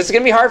 Again, this is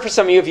going to be hard for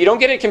some of you. If you don't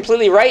get it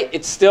completely right,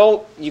 it's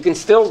still, you can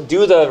still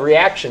do the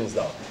reactions,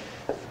 though.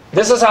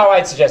 This is how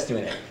I'd suggest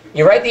doing it.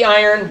 You write the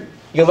iron.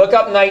 You look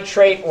up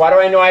nitrate. Why do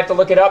I know I have to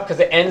look it up? Because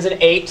it ends in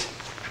 8.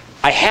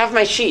 I have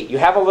my sheet. You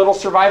have a little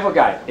survival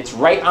guide. It's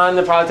right on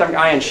the polyatomic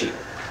ion sheet.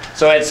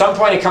 So at some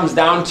point, it comes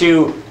down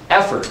to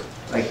effort.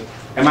 Like,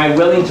 am I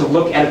willing to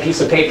look at a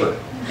piece of paper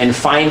and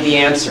find the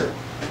answer?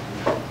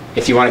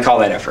 If you want to call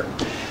that effort.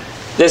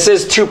 This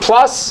is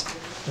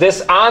 2+.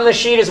 This on the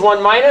sheet is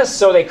 1-,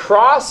 so they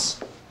cross.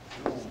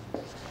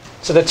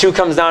 So the 2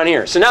 comes down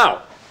here. So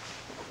now,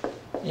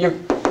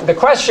 the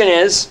question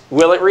is,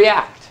 will it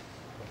react?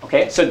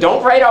 Okay, so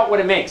don't write out what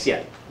it makes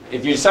yet.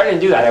 If you're starting to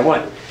do that, I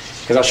wouldn't,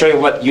 because I'll show you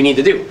what you need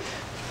to do.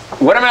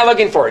 What am I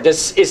looking for?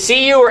 Is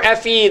Cu or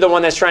Fe the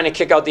one that's trying to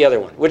kick out the other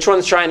one? Which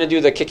one's trying to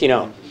do the kicking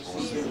out?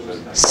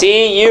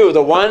 Cu,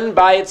 the one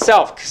by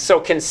itself. So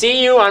can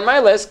Cu on my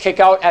list kick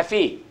out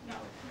Fe?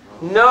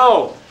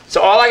 No.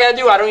 So all I got to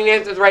do, I don't even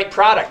have to write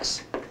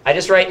products. I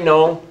just write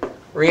no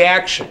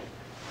reaction.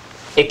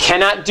 It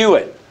cannot do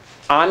it.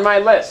 On my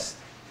list,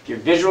 if you're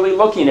visually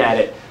looking at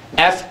it,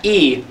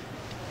 Fe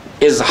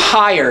is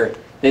higher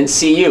than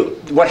Cu.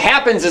 What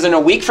happens is in a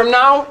week from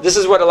now, this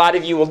is what a lot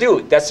of you will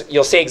do.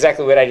 You'll say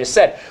exactly what I just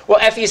said. Well,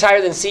 Fe is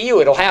higher than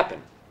Cu. It'll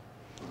happen.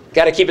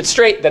 Got to keep it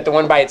straight that the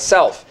one by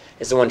itself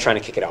is the one trying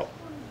to kick it out.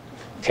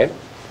 Okay.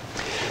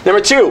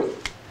 Number 2,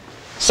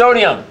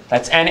 sodium.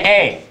 That's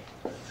Na.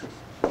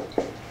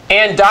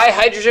 And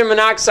dihydrogen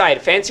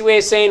monoxide. Fancy way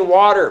of saying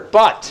water.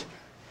 But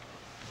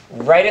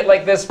write it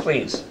like this,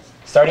 please.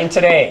 Starting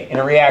today in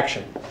a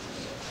reaction.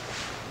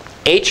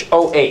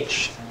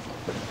 HOH.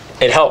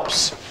 It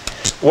helps.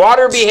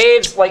 Water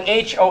behaves like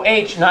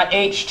HOH, not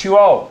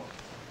H2O.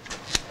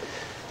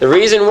 The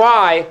reason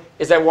why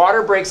is that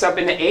water breaks up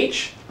into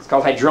H. It's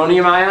called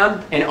hydronium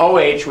ion, and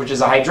OH, which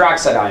is a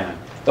hydroxide ion.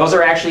 Those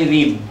are actually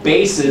the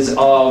bases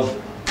of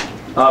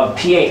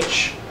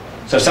pH.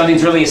 So if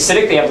something's really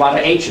acidic, they have a lot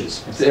of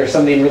H's. If there's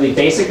something really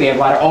basic, they have a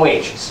lot of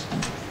OH's.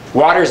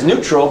 Water is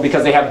neutral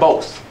because they have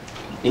both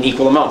in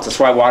equal amounts. That's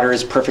why water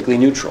is perfectly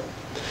neutral.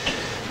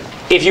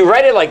 If you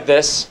write it like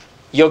this,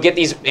 you'll get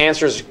these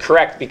answers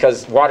correct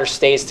because water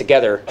stays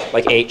together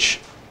like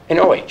H and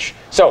OH.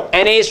 So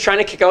Na is trying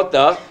to kick out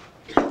the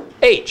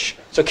H.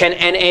 So can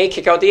Na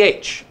kick out the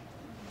H?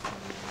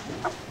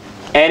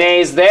 Na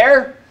is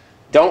there.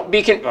 Don't be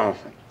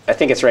I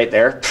think it's right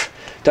there.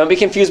 Don't be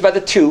confused by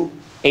the 2.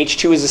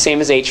 H2 is the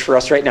same as H for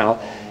us right now.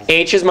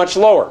 H is much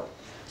lower.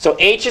 So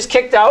H is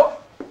kicked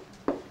out.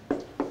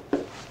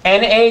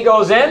 Na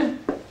goes in.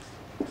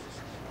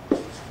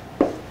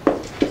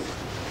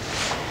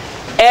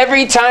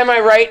 Every time I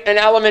write an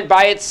element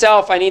by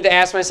itself, I need to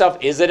ask myself,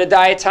 is it a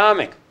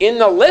diatomic? In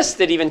the list,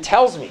 it even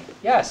tells me,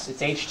 yes,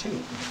 it's H2.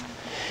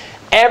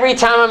 Every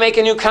time I make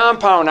a new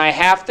compound, I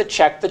have to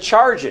check the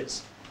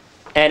charges.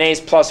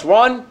 Na's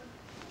 +1.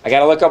 I got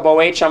to look up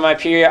OH on my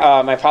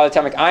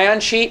polyatomic ion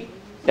sheet.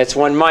 That's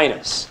 1-.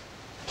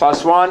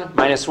 +1,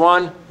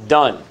 -1,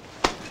 done.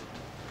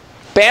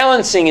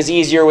 Balancing is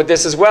easier with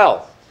this as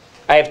well.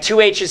 I have 2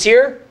 H's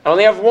here. I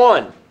only have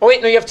 1. Oh, wait,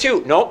 no, you have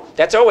 2. Nope,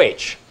 that's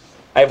OH.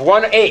 I have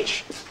 1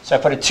 H. So I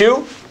put a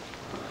 2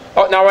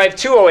 Oh, now I have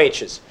 2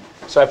 OHs.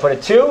 So I put a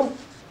 2.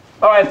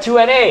 Oh, I have 2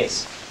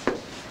 NAs.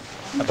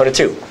 I put a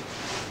 2.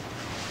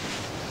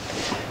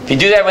 If you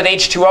do that with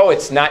H2O,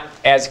 it's not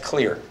as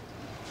clear.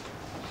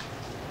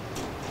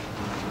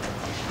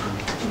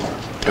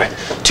 Okay.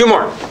 2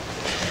 more.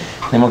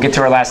 Then we'll get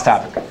to our last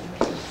topic.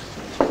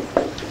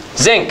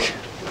 Zinc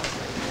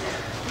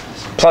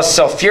plus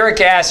sulfuric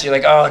acid. You're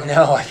like, oh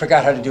no, I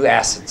forgot how to do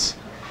acids.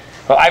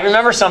 Well, I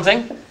remember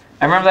something.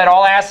 I remember that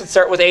all acids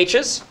start with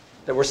H's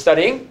that we're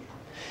studying.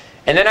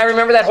 And then I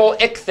remember that whole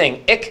ick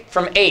thing. Ick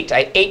from ate.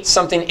 I ate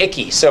something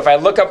icky. So if I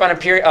look up on the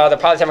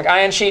polyatomic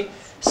ion sheet,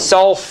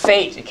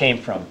 sulfate it came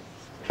from.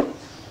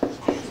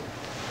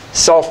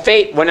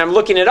 Sulfate, when I'm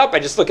looking it up, I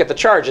just look at the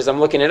charge as I'm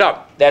looking it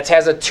up. That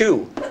has a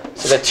 2.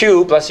 So the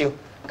 2, bless you,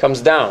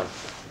 comes down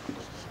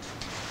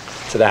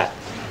to that.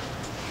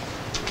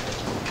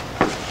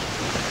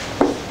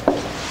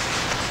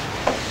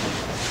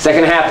 Is that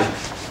going to happen?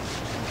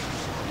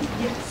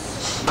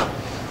 Yes.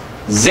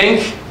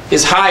 Zinc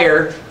is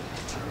higher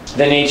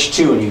than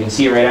H2, and you can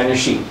see it right on your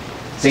sheet.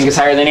 Zinc is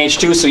higher than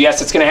H2, so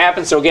yes, it's going to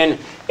happen. So again,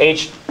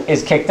 H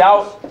is kicked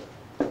out.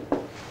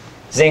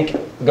 Zinc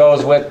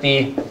goes with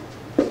the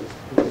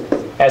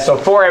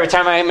SO4. Every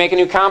time I make a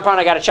new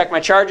compound, I got to check my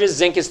charges.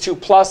 Zinc is 2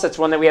 plus. That's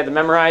one that we have to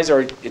memorize,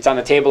 or it's on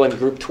the table in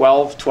group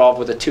 12. 12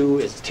 with a 2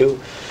 is 2,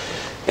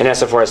 and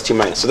SO4 has 2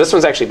 minus. So this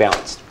one's actually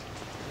balanced.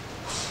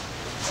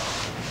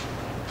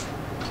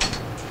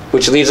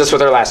 Which leaves us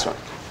with our last one.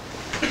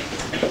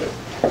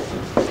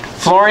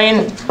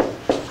 Fluorine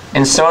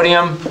and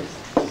sodium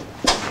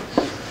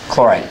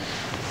chloride.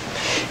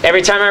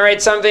 Every time I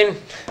write something,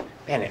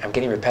 man, I'm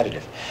getting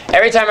repetitive.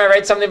 Every time I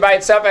write something by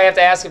itself, I have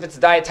to ask if it's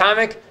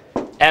diatomic.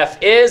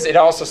 F is. It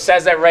also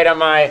says that right on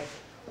my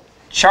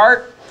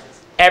chart.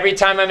 Every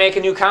time I make a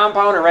new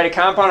compound or write a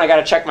compound, I got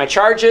to check my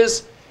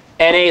charges.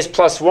 Na is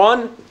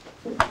 +1,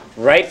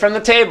 right from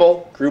the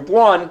table, group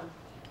 1.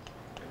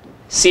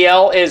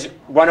 Cl is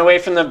 1 away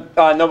from the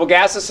noble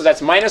gases, so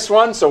that's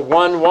 -1, so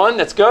 1, 1,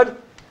 that's good.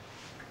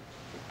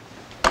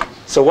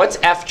 So what's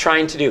F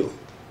trying to do?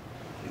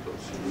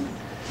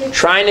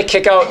 Trying to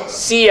kick out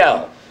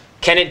Cl.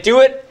 Can it do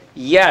it?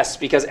 Yes,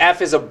 because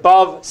F is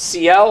above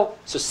Cl,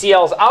 so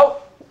Cl's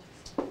out.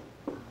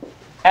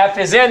 F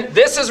is in.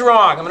 This is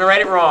wrong. I'm going to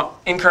write it wrong,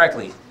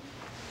 incorrectly.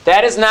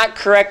 That is not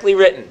correctly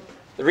written.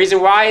 The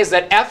reason why is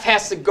that F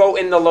has to go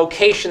in the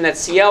location that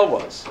Cl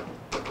was.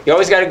 You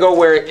always got to go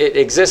where it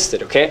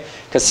existed, okay?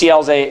 Because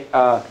Cl's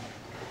F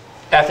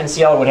and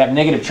Cl would have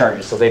negative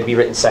charges, so they'd be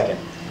written second.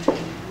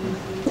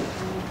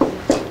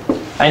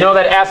 I know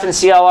that F and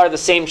Cl are the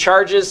same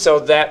charges, so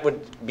that would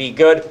be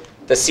good.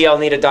 Does Cl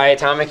need a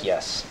diatomic?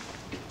 Yes.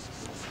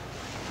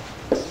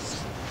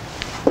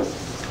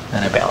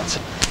 And I balance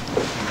it.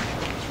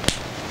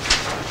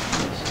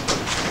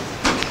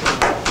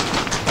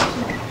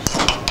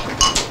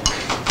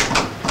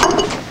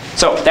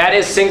 So that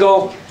is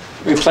single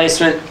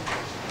replacement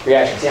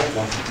reactions. Yeah.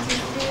 No.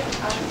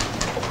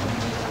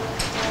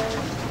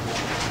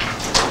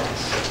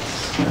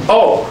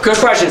 Oh, good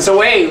question. So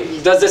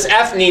wait, does this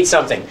F need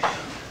something?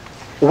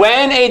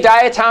 When a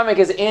diatomic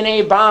is in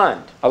a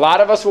bond, a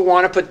lot of us will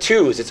want to put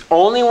 2s. It's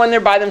only when they're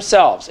by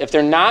themselves. If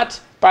they're not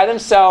by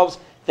themselves,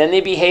 then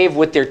they behave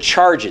with their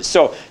charges.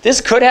 So this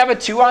could have a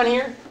 2 on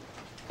here.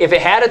 If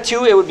it had a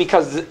 2,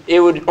 it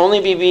would only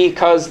be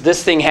because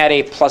this thing had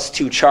a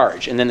 +2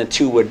 charge, and then the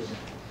 2 would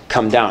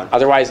come down.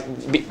 Otherwise,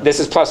 this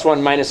is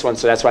 +1, -1,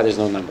 so that's why there's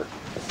no number.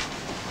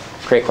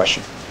 Great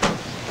question.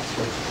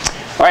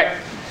 All right,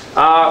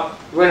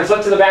 we're going to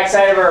flip to the back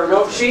side of our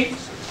note sheet.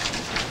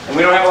 And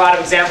we don't have a lot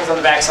of examples on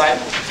the back side.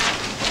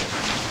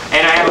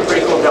 And I have a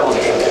pretty cool demo to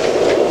show you.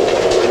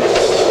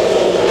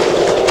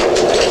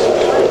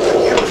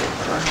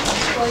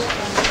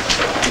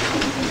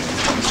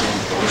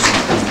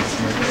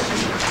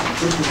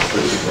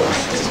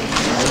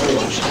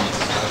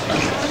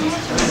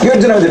 You're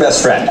at dinner with your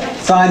best friend.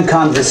 Fine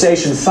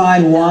conversation,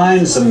 fine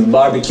wine, some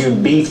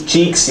barbecued beef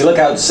cheeks. You look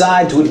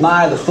outside to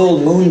admire the full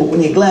moon, but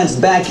when you glance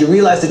back, you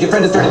realize that your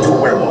friend has turned into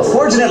a werewolf.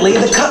 Fortunately,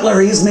 the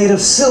cutlery is made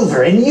of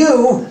silver, and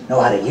you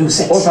know how to use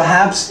it. Or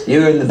perhaps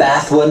you're in the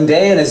bath one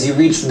day, and as you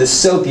reach for the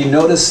soap, you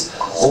notice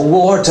a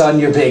wart on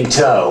your big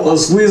toe. Well,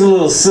 squeeze a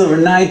little silver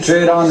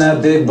nitrate on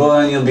that big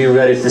boy, and you'll be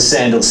ready for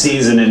sandal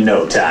season in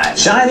no time.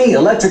 Shiny,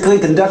 electrically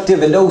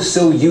conductive, and oh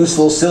so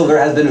useful, silver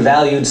has been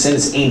valued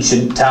since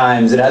ancient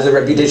times. It has a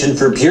reputation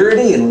for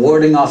purity and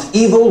warding off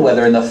evil,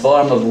 whether in the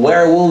form of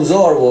werewolves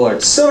or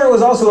warts. Silver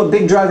was also a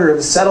big driver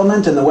of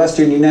settlement in the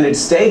western United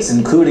States,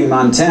 including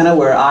Montana,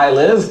 where I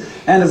live.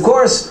 And of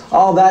course,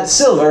 all that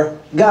silver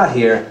got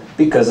here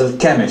because of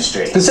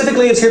chemistry.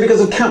 Specifically, it's here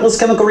because of countless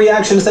chemical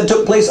reactions that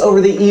took place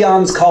over the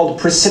eons called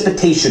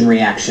precipitation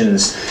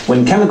reactions,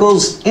 when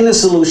chemicals in a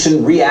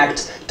solution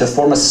react to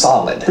form a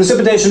solid.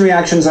 Precipitation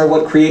reactions are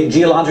what create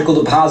geological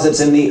deposits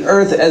in the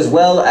earth as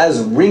well as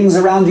rings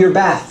around your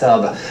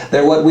bathtub.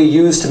 They're what we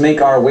use to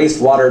make our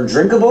wastewater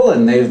drinkable,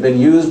 and they've been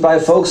used by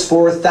folks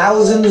for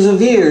thousands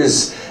of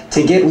years.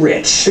 to get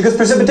rich. Because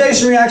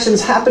precipitation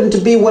reactions happen to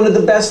be one of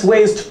the best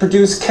ways to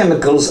produce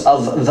chemicals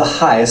of the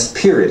highest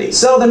purity.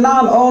 So they're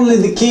not only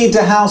the key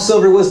to how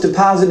silver was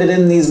deposited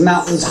in these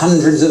mountains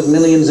hundreds of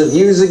millions of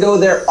years ago,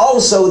 they're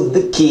also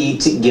the key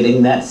to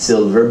getting that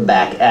silver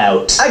back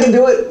out. I can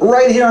do it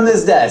right here on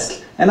this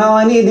desk, and all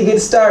I need to get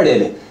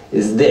started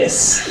is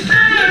this.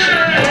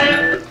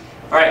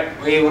 Alright,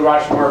 we would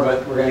watch more,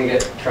 but we're going to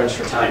get crunched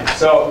for time.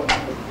 So,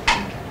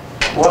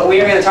 what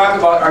we are going to talk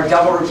about are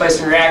double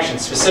replacement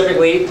reactions.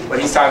 Specifically, what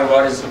he's talking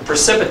about is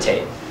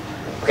precipitate.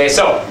 Okay,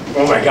 so,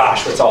 oh my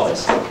gosh, what's all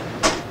this?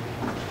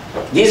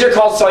 These are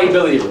called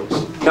solubility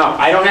rules. No,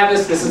 I don't have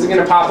this. This isn't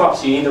going to pop up,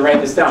 so you need to write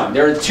this down.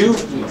 There are two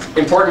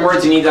important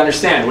words you need to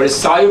understand. What is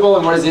soluble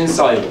and what is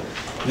insoluble.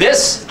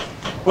 This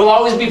will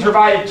always be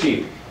provided to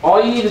you.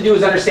 All you need to do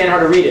is understand how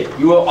to read it.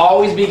 You will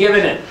always be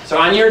given it. So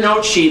on your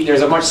note sheet,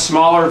 there's a much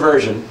smaller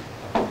version.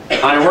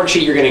 On a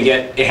worksheet you're going to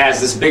get, it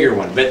has this bigger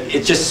one, but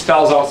it just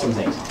spells out some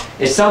things.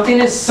 If something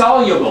is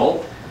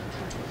soluble,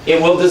 it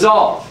will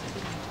dissolve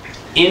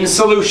in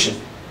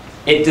solution.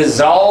 It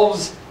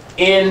dissolves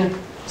in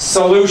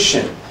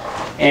solution.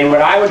 And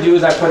what I would do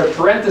is I put a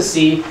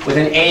parenthesis with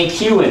an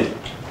AQ in it.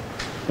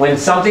 When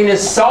something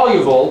is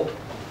soluble,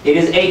 it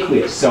is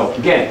aqueous. So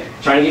again,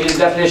 trying to give you the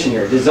definition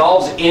here. It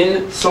dissolves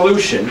in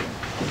solution,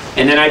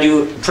 and then I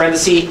do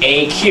parenthesis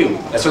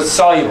AQ. That's what's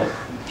soluble.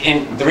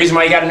 And the reason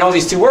why you got to know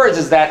these two words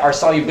is that our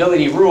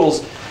solubility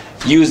rules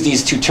use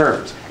these two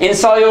terms.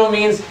 Insoluble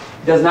means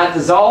it does not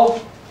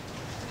dissolve.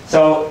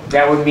 So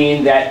that would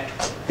mean that,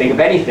 think of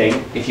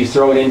anything, if you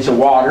throw it into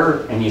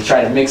water and you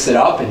try to mix it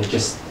up and it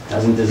just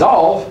doesn't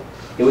dissolve,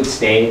 it would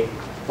stay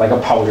like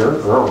a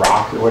powder or a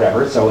rock or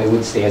whatever, so it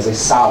would stay as a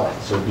solid,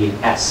 so it would be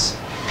an S.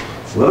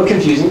 It's a little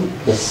confusing,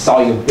 the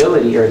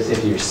solubility, or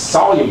if you're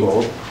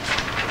soluble,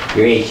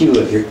 you're AQ.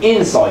 If you're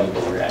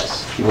insoluble, you're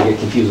S. People get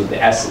confused with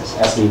the S's.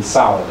 S means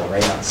solid, though,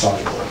 right? Not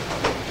soluble.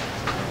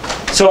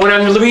 So when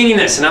I'm reading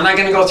this, and I'm not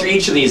going to go through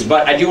each of these,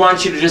 but I do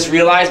want you to just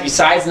realize,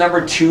 besides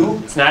number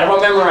 2, it's not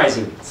about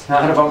memorizing. It's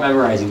not about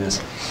memorizing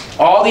this.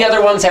 All the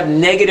other ones have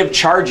negative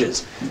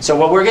charges. So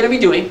what we're going to be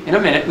doing in a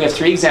minute, we have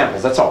 3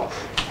 examples. That's all.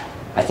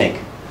 I think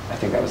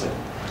that was it.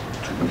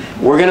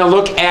 We're going to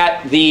look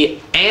at the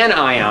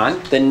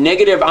anion, the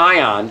negative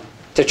ion,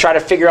 to try to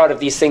figure out if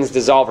these things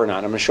dissolve or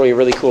not. I'm going to show you a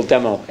really cool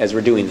demo as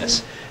we're doing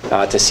this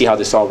to see how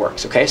this all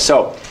works. Okay,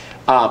 so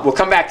we'll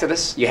come back to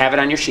this. You have it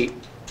on your sheet.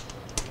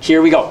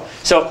 Here we go.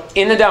 So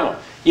in the demo,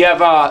 you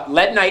have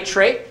lead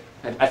nitrate.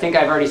 I think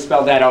I've already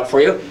spelled that out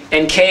for you.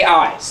 And Ki.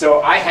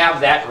 So I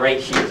have that right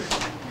here.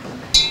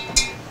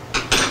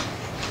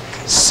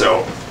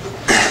 So,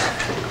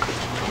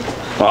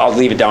 well, I'll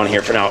leave it down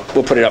here for now.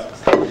 We'll put it up.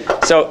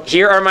 So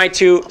here are my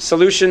 2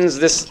 solutions.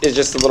 This is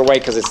just a little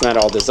white because it's not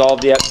all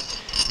dissolved yet.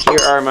 Here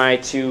are my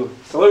 2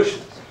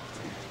 solutions.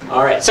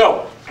 All right,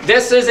 so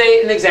this is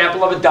an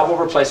example of a double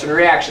replacement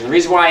reaction. The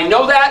reason why I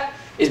know that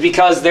is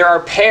because there are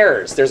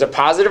pairs. There's a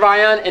positive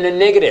ion and a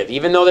negative.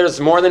 Even though there's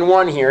more than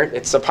one here,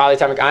 it's a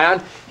polyatomic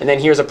ion, and then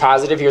here's a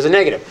positive, here's a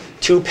negative.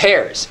 2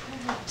 pairs.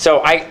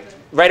 So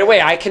right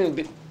away, I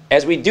can,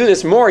 as we do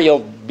this more, you'll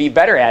be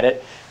better at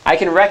it. I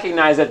can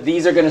recognize that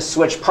these are going to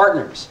switch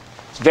partners.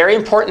 It's very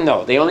important,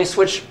 though. They only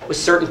switch with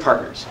certain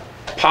partners.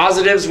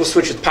 Positives will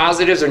switch with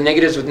positives or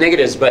negatives with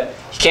negatives, but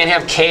you can't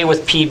have K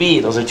with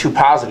PB. Those are 2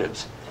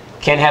 positives.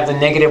 Can't have the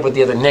negative with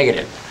the other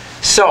negative.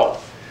 So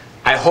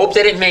I hope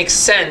that it makes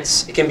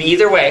sense. It can be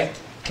either way.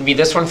 It can be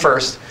this one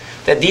first.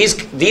 That these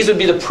would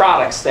be the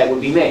products that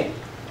would be made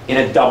in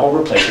a double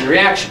replacement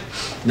reaction.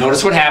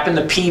 Notice what happened.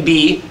 The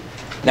PB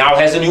now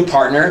has a new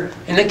partner,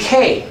 and the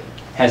K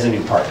has a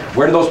new partner.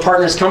 Where do those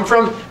partners come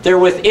from? They're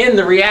within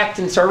the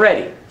reactants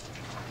already.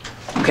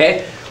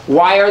 Okay?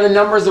 Why are the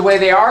numbers the way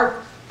they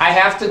are? I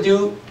have to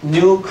do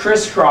new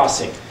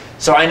crisscrossing.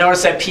 So I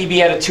notice that PB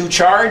had a 2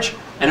 charge.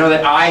 I know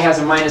that I has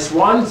a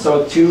 -1,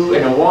 so 2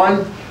 and a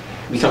 1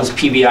 becomes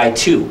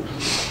PBI2.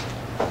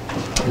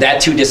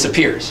 That 2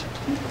 disappears.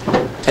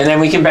 And then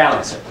we can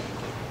balance it.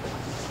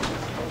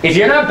 If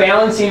you're not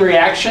balancing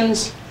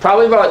reactions,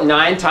 probably about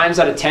 9 times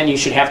out of 10 you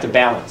should have to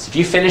balance. If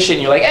you finish it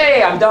and you're like,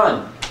 hey, I'm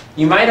done,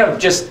 you might have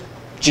just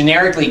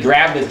generically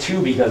grabbed a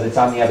 2 because it's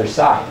on the other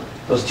side.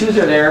 Those 2's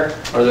are there,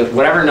 or the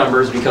whatever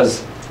numbers,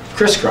 because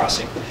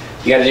crisscrossing.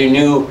 You got to do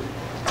new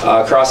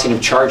crossing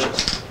of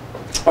charges.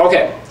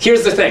 Okay,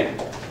 here's the thing.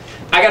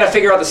 I got to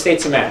figure out the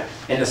states of matter,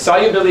 and the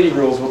solubility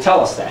rules will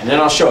tell us that, and then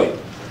I'll show you.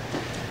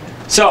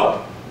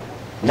 So,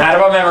 not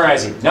about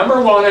memorizing.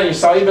 Number 1 on your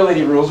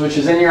solubility rules, which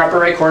is in your upper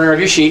right corner of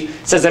your sheet,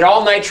 says that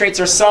all nitrates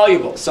are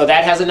soluble. So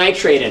that has a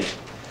nitrate in it.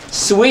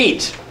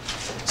 Sweet.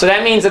 So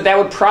that means that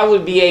would probably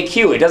be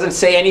AQ. It doesn't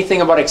say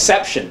anything about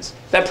exceptions.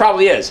 That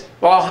probably is.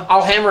 Well,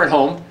 I'll hammer it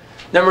home.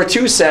 Number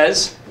 2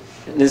 says,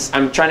 and this,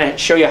 I'm trying to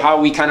show you how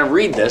we kind of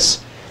read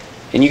this,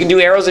 and you can do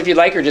arrows if you'd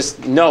like, or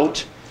just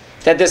note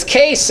that this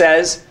K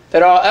says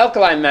that all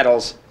alkali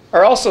metals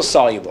are also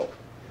soluble.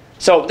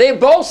 So they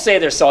both say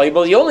they're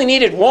soluble. You only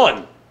needed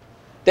 1.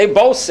 They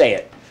both say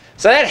it.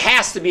 So that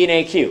has to be an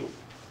AQ.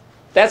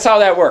 That's how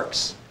that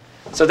works.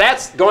 So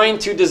that's going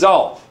to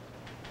dissolve.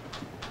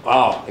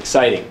 Wow,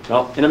 exciting.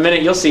 Well, in a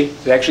minute you'll see.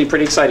 It's actually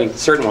pretty exciting,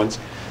 certain ones.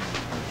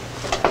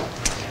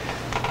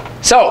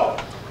 So,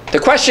 the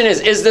question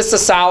is this a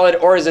solid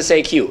or is this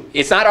AQ?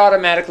 It's not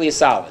automatically a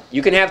solid.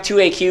 You can have two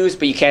AQs,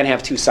 but you can't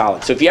have two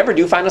solids. So if you ever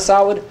do find a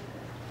solid,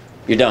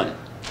 you're done.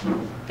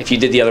 If you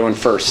did the other one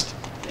first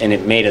and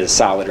it made it a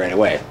solid right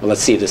away. Well,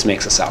 let's see if this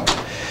makes a solid.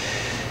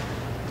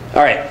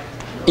 All right.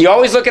 You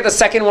always look at the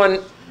second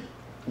one.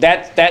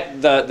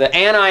 The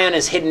anion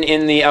is hidden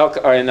in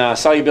the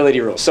solubility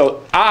rule.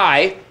 So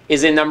I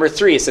is in number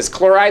 3. It says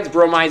chlorides,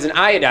 bromides, and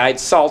iodides,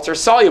 salts are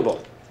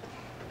soluble.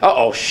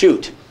 Uh-oh,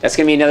 shoot. That's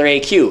going to be another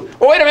AQ.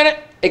 Oh, wait a minute.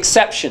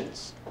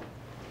 Exceptions.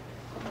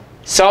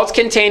 Salts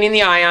containing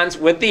the ions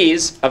with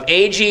these of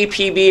Ag,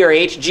 Pb, or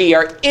Hg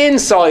are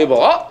insoluble.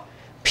 Oh,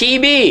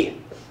 Pb.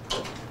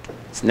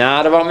 It's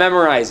not about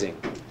memorizing.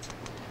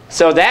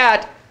 So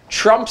that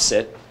trumps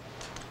it.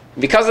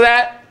 Because of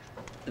that,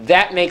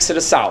 that makes it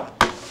a solid.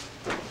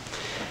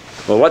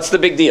 Well, what's the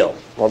big deal?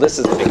 Well, this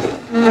is the big deal.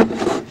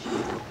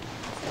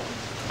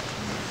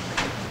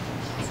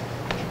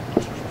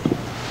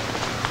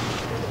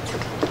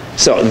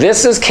 So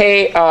this is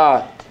Ki,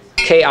 okay?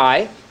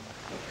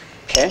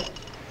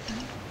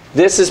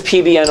 This is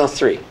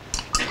PbNO3.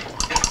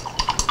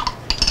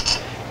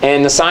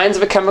 And the signs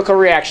of a chemical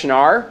reaction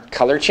are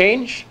color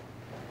change,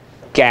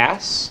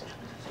 gas,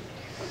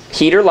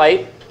 heat or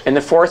light, and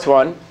the fourth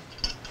one,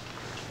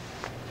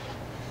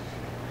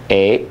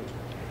 a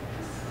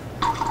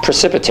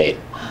precipitate.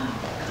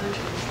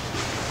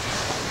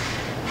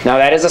 Now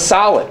that is a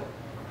solid.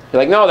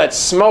 You're like, no, that's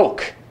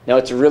smoke. No,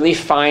 it's a really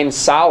fine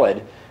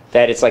solid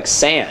that it's like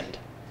sand.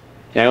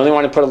 And I only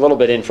want to put a little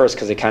bit in first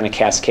because it kind of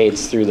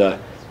cascades through the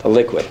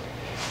liquid.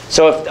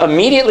 So if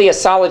immediately a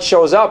solid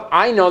shows up,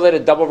 I know that a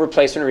double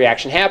replacement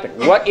reaction happened.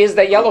 What is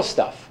that yellow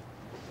stuff?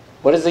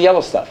 What is the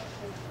yellow stuff?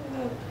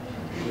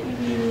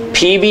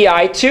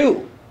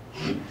 PbI2.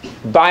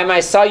 By my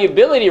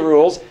solubility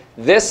rules,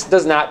 this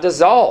does not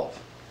dissolve.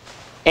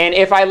 And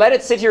if I let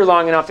it sit here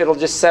long enough, it'll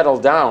just settle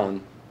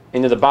down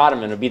into the bottom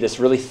and it'll be this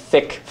really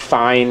thick,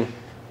 fine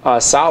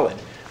solid.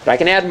 But I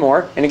can add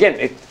more. And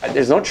again,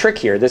 there's no trick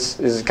here.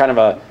 This is kind of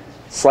a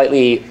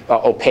slightly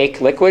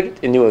opaque liquid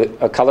into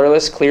a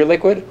colorless, clear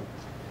liquid.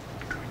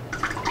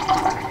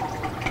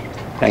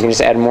 And I can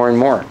just add more and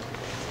more.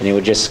 And it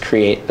would just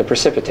create the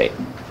precipitate.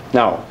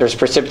 Now, there's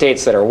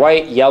precipitates that are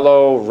white,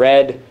 yellow,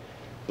 red,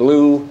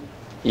 blue.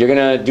 You're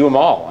going to do them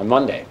all on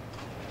Monday.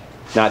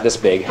 Not this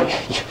big.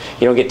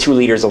 You don't get 2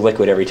 liters of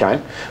liquid every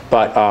time.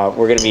 But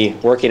we're going to be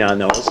working on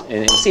those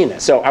and seeing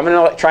that. So I'm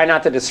going to try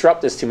not to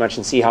disrupt this too much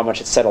and see how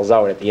much it settles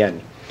out at the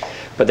end.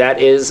 But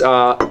that is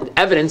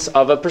evidence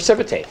of a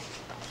precipitate.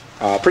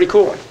 Pretty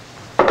cool one.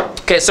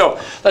 Okay, so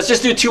let's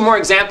just do 2 more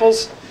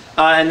examples.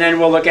 And then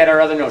we'll look at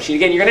our other note sheet.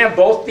 Again, you're going to have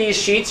both these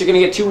sheets. You're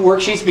going to get 2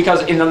 worksheets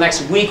because in the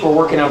next week we're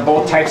working on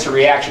both types of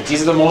reactions.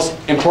 These are the most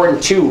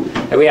important 2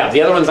 that we have.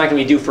 The other one's not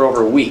going to be due for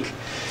over a week.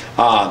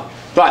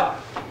 But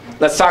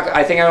let's talk.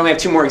 I think I only have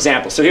 2 more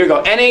examples. So here we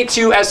go.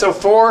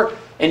 Na2SO4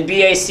 and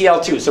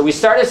BaCl2. So we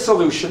start as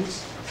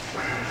solutions.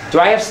 Do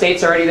I have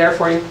states already there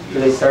for you? Do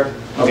they start?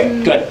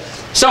 Okay, good.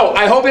 So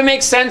I hope it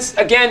makes sense,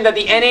 again, that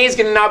the Na is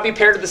going to now be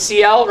paired to the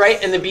Cl,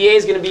 right? And the Ba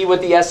is going to be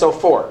with the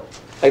SO4.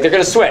 Like they're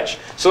going to switch.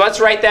 So let's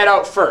write that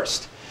out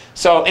first.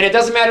 So, and it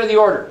doesn't matter the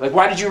order. Like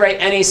why did you write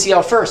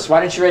NaCl first? Why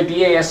didn't you write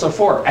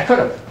BaSO4? I could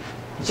have.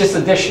 It's just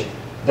addition.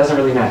 It doesn't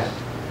really matter.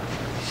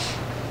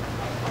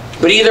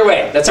 But either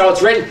way, that's how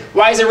it's written.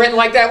 Why is it written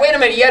like that? Wait a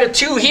minute, you had a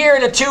 2 here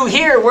and a 2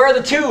 here. Where are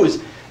the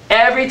 2s?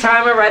 Every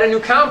time I write a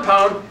new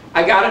compound,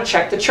 I got to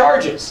check the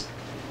charges.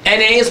 Na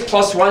is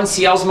 +1,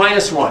 Cl is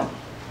 -1.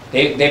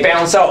 They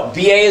balance out. Ba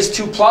is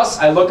 2+.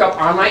 I look up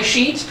on my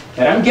sheet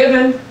that I'm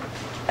given.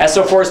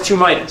 SO4 is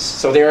 2-.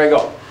 So there I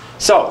go.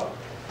 So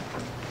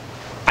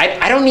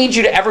I don't need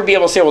you to ever be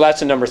able to say, well,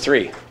 that's a number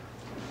 3.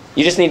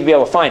 You just need to be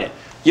able to find it.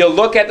 You'll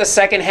look at the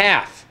second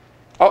half.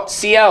 Oh,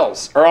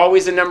 Cl's are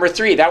always a number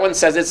 3. That one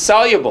says it's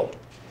soluble.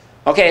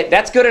 Okay,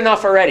 that's good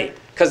enough already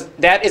because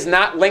that is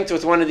not linked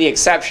with one of the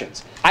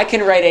exceptions. I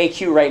can write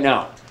AQ right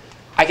now.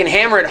 I can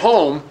hammer it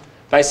home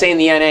by saying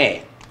the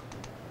Na.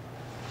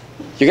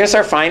 You're going to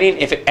start finding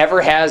if it ever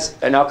has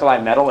an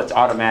alkali metal, it's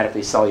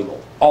automatically soluble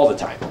all the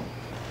time.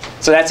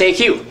 So that's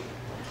AQ.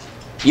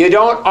 You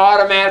don't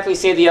automatically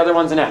say the other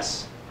one's an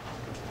S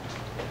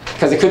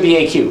because it could be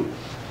AQ.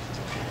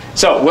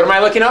 So what am I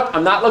looking up?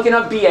 I'm not looking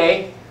up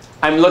Ba.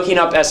 I'm looking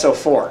up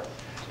SO4.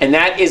 And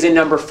that is in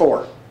number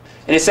 4.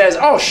 And it says,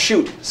 oh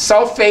shoot,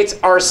 sulfates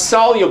are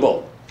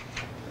soluble.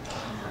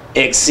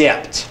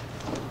 Except.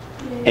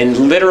 And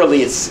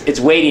literally it's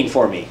waiting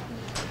for me.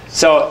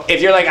 So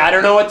if you're like, I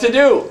don't know what to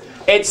do.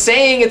 It's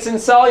saying it's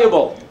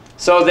insoluble.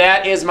 So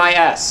that is my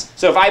S.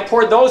 So if I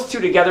poured those 2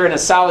 together and a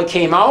solid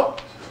came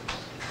out,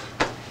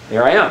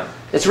 there I am.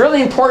 It's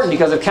really important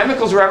because if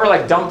chemicals were ever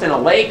like dumped in a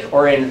lake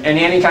or in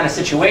any kind of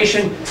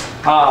situation,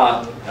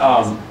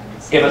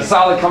 if a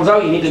solid comes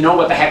out, you need to know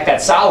what the heck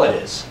that solid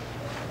is.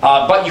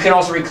 But you can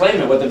also reclaim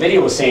it. What the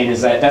video was saying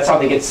is that that's how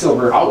they get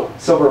silver out.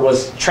 Silver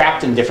was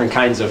trapped in different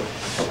kinds of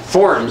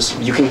forms.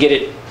 You can get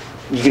it,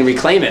 you can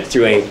reclaim it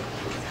through a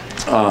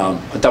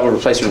a double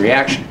replacement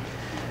reaction.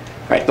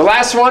 All right, the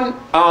last one,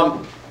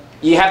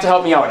 you have to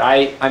help me out.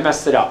 I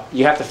messed it up.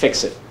 You have to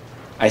fix it.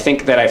 I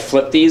think that I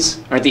flipped these.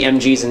 Aren't the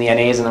MGs and the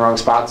NAs in the wrong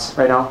spots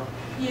right now?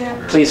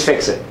 Yeah. Please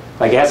fix it.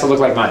 Like, it has to look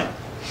like mine.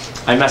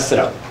 I messed it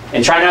up.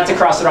 And try not to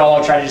cross it all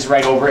out. Try to just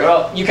write over it.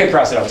 Well, you can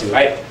cross it out too.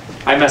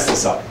 I messed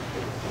this up.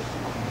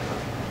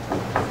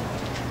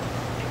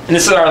 And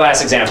this is our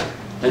last example.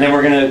 And then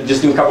we're going to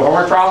just do a couple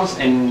homework problems,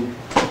 and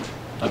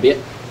that'll be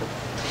it.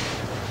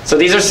 So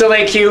these are still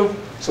AQ.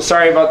 So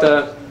sorry about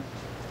the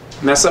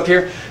mess up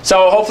here.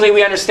 So hopefully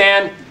we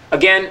understand.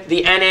 Again,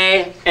 the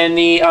NA and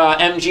the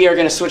MG are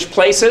going to switch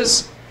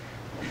places.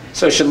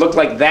 So it should look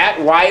like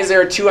that. Why is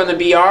there a 2 on the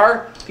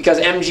BR? Because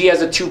MG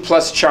has a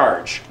 2+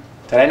 charge.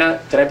 Did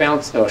I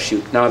balance? Oh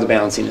shoot, now the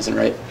balancing isn't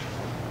right.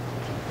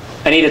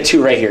 I need a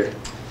 2 right here.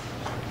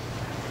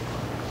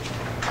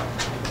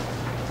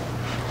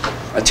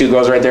 A 2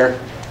 goes right there.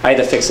 I had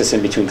to fix this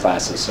in between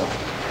classes, so.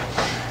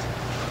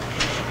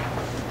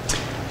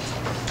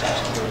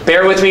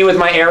 Bear with me with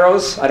my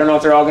arrows. I don't know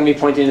if they're all going to be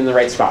pointing in the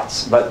right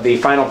spots, but the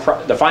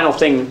final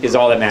thing is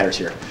all that matters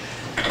here.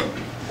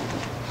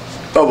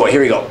 Oh boy,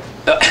 here we go.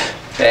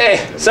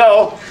 Hey,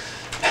 so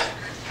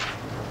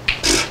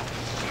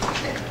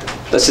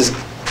let's just.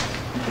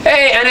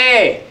 Hey,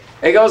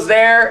 NA, it goes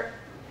there.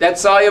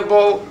 That's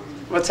soluble.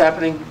 What's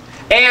happening?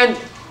 And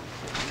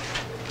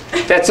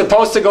that's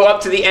supposed to go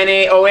up to the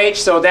NaOH,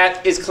 so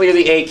that is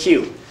clearly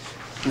AQ.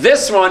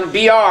 This one,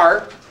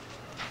 BR,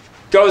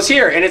 goes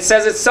here, and it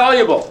says it's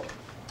soluble.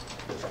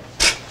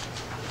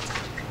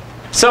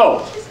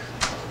 So,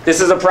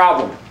 this is a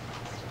problem.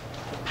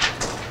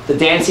 The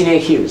dancing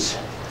AQs.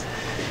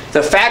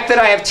 The fact that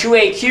I have 2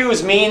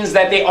 AQs means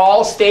that they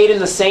all stayed in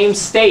the same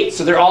state,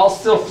 so they're all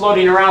still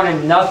floating around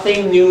and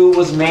nothing new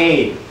was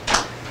made.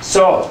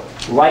 So,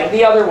 like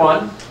the other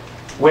one,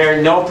 where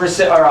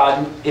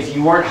if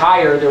you weren't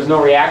higher, there was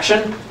no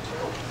reaction.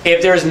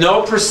 If there's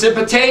no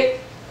precipitate,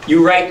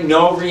 you write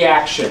no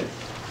reaction.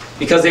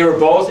 Because they were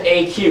both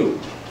AQ.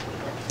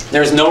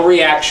 There's no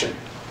reaction.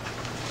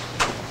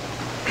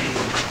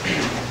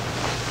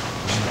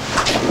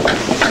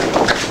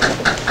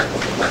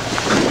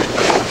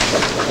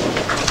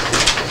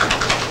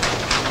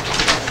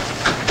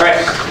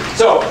 Alright,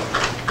 so,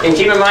 and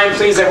keep in mind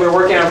please that we're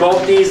working on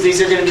both these.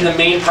 These are going to be the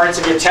main parts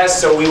of your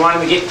test, so we wanted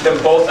to get them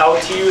both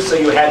out to you so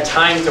you had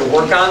time to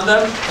work on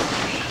them.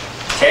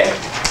 Okay?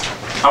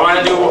 I want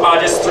to do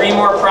just 3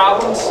 more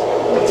problems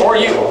for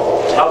you.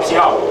 It helps you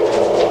out.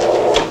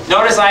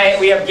 Notice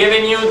we have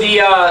given you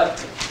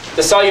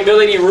the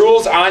solubility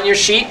rules on your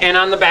sheet and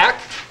on the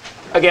back.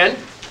 Again.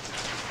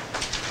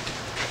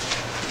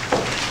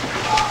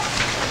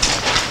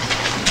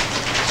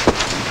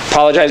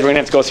 Apologize, we're going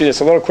to have to go through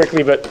this a little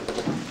quickly, but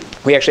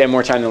we actually have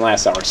more time than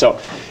last hour. So,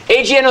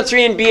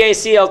 AgNO3 and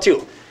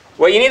BaCl2.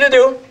 What you need to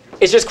do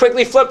is just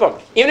quickly flip them.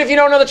 Even if you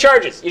don't know the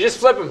charges, you just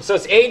flip them. So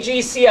it's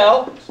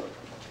AgCl.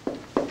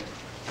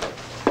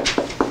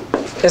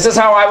 This is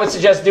how I would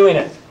suggest doing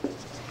it.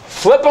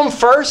 Flip them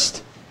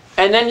first,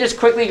 and then just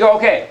quickly go,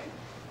 okay,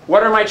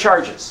 what are my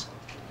charges?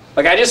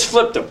 Like I just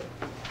flipped them.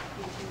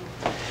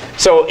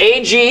 So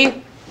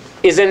Ag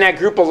is in that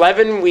group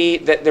 11.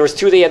 There was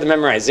 2 that you had to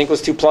memorize. Zinc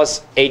was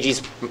 2+,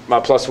 Ag's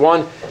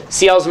 +1,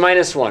 Cl's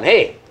 -1.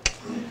 Hey,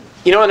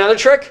 you know another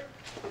trick?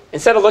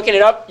 Instead of looking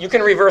it up, you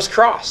can reverse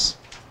cross.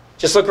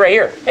 Just look right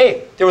here.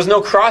 Hey, there was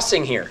no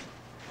crossing here.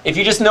 If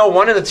you just know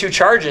one of the 2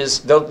 charges,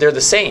 they're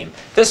the same.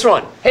 This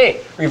one,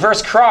 hey,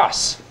 reverse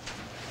cross.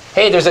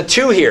 Hey, there's a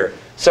 2 here.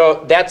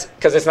 So that's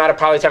because it's not a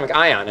polyatomic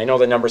ion. I know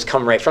the numbers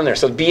come right from there.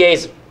 So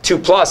Ba's 2+,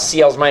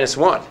 Cl's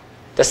 -1.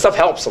 That stuff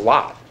helps a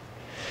lot.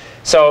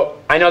 So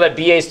I know that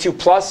Ba's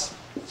 2+,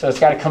 so it's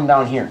got to come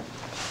down here.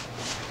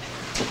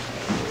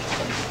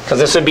 Because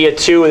this would be a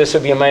 2, and this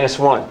would be a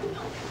 -1.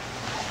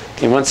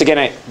 And once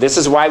again, this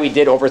is why we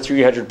did over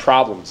 300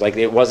 problems. Like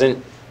it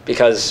wasn't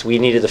because we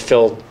needed to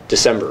fill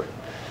December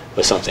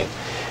with something.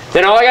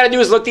 Then all I got to do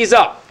is look these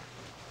up.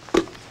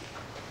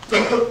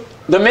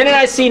 The minute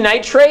I see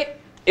nitrate,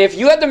 if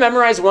you had to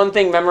memorize one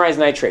thing, memorize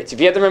nitrates. If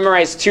you had to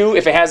memorize 2,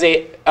 if it has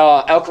a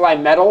alkali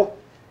metal,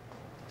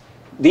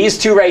 these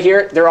 2 right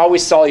here, they're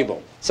always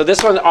soluble. So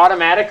this one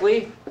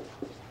automatically,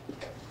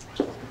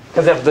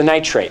 because of the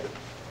nitrate,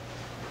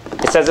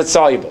 it says it's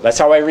soluble. That's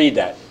how I read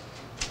that.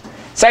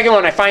 Second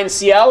one, I find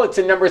Cl, it's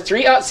in number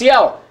 3.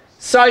 Cl,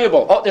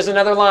 soluble. Oh, there's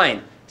another line.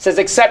 It says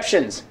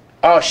exceptions.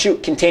 Oh,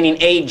 shoot,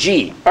 containing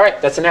Ag. All right,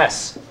 that's an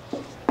S.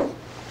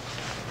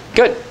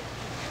 Good.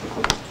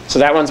 So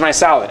that one's my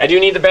solid. I do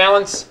need the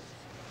balance.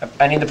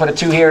 I need to put a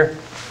 2 here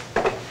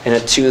and a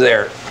 2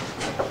 there.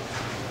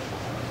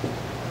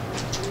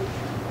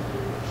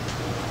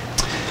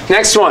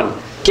 Next one.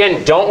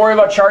 Again, don't worry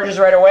about charges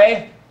right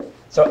away.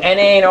 So Na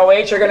and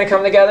OH are going to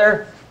come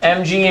together.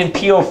 Mg and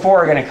PO4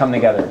 are going to come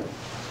together.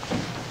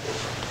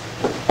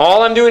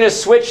 All I'm doing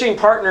is switching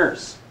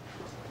partners.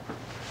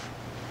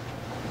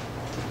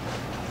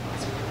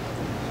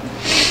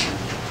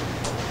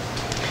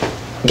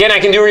 Again, I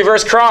can do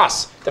reverse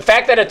cross. The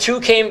fact that a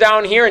 2 came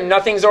down here and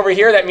nothing's over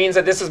here, that means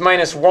that this is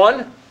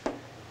 -1.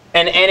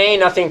 and Na,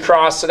 nothing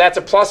crossed, so that's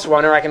a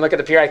 +1, or I can look at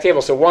the periodic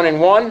table. So 1 and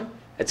 1,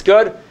 that's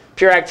good.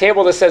 Periodic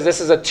table, this says this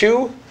is a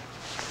 2.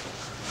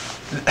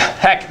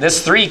 Heck,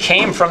 this 3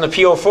 came from the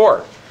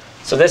PO4.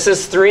 So this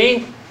is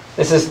 3,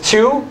 this is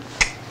 2.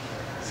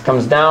 This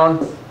comes down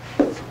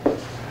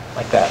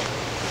like that.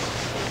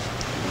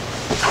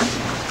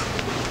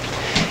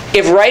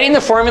 If writing the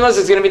formulas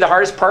is going to be the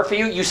hardest part for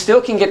you, you still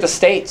can get the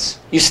states.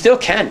 You still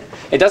can.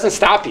 It doesn't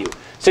stop you.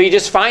 So you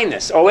just find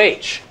this,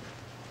 OH.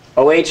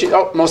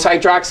 OH, most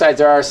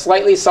hydroxides are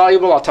slightly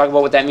soluble. I'll talk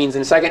about what that means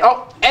in a second.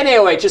 Oh,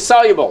 NaOH is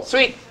soluble.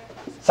 Sweet.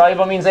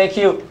 Soluble means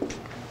AQ.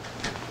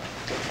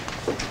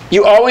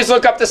 You always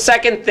look up the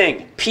second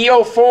thing,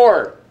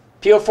 PO4.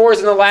 PO4 is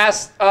in the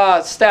last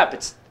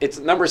step. It's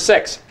number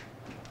 6.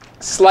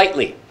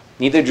 Slightly.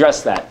 Need to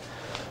address that.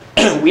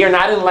 We are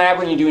not in lab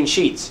when you're doing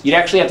sheets. You'd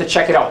actually have to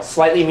check it out.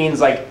 Slightly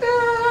means like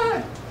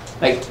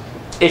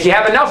if you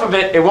have enough of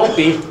it, it won't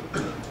be.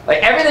 Like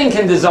everything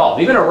can dissolve.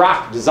 Even a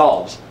rock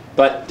dissolves,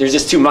 but there's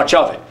just too much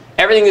of it.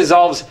 Everything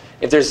dissolves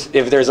if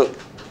there's a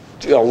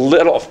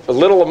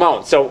little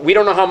amount. So we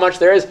don't know how much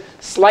there is.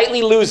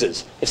 Slightly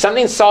loses. If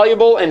something's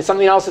soluble and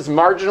something else is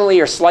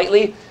marginally or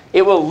slightly,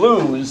 it will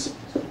lose,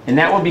 and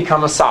that will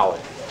become a solid.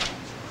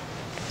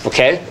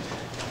 Okay?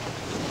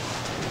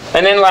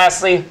 And then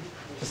lastly,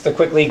 just to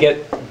quickly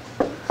get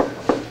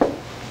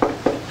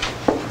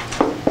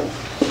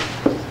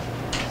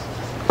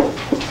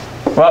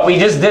well, we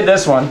just did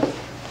this one.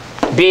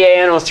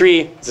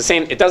 BaNO3, it's the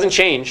same, it doesn't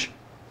change.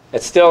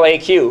 It's still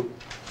AQ.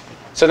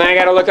 So then I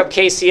got to look up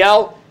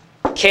KCl.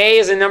 K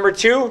is in number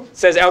 2. It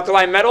says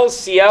alkali metals.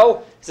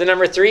 Cl is in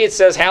number 3. It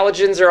says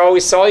halogens are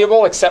always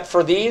soluble except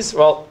for these.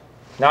 Well,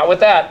 not with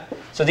that.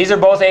 So these are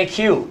both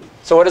AQ.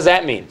 So what does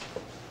that mean?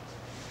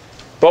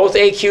 Both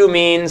AQ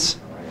means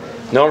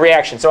no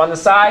reaction. So on the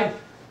side,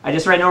 I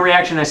just write no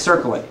reaction, I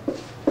circle it.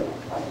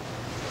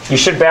 You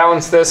should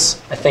balance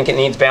this. I think it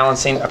needs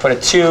balancing. I put a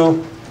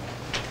 2.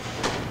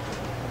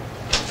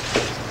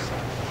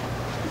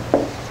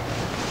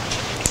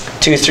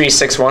 Two, 3,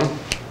 6, 1.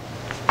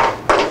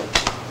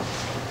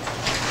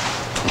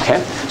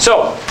 Okay.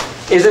 So,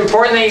 it's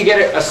important that you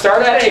get a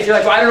start at it. If you're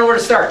like, well, I don't know where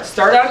to start.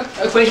 Start on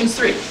equations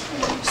 3.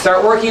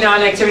 Start working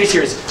on activity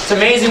series. It's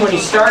amazing when you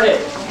start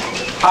it,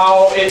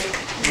 how it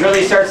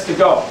really starts to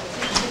go.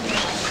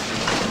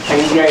 I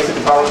need you guys to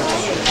power.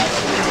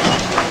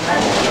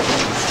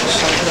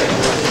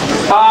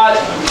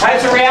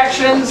 Types of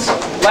reactions,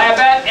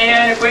 labette,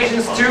 and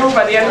equations 2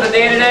 by the end of the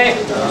day today.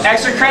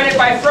 Extra credit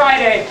by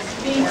Friday.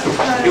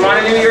 You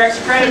want to do your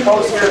extra credit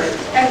poster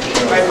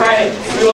by Friday.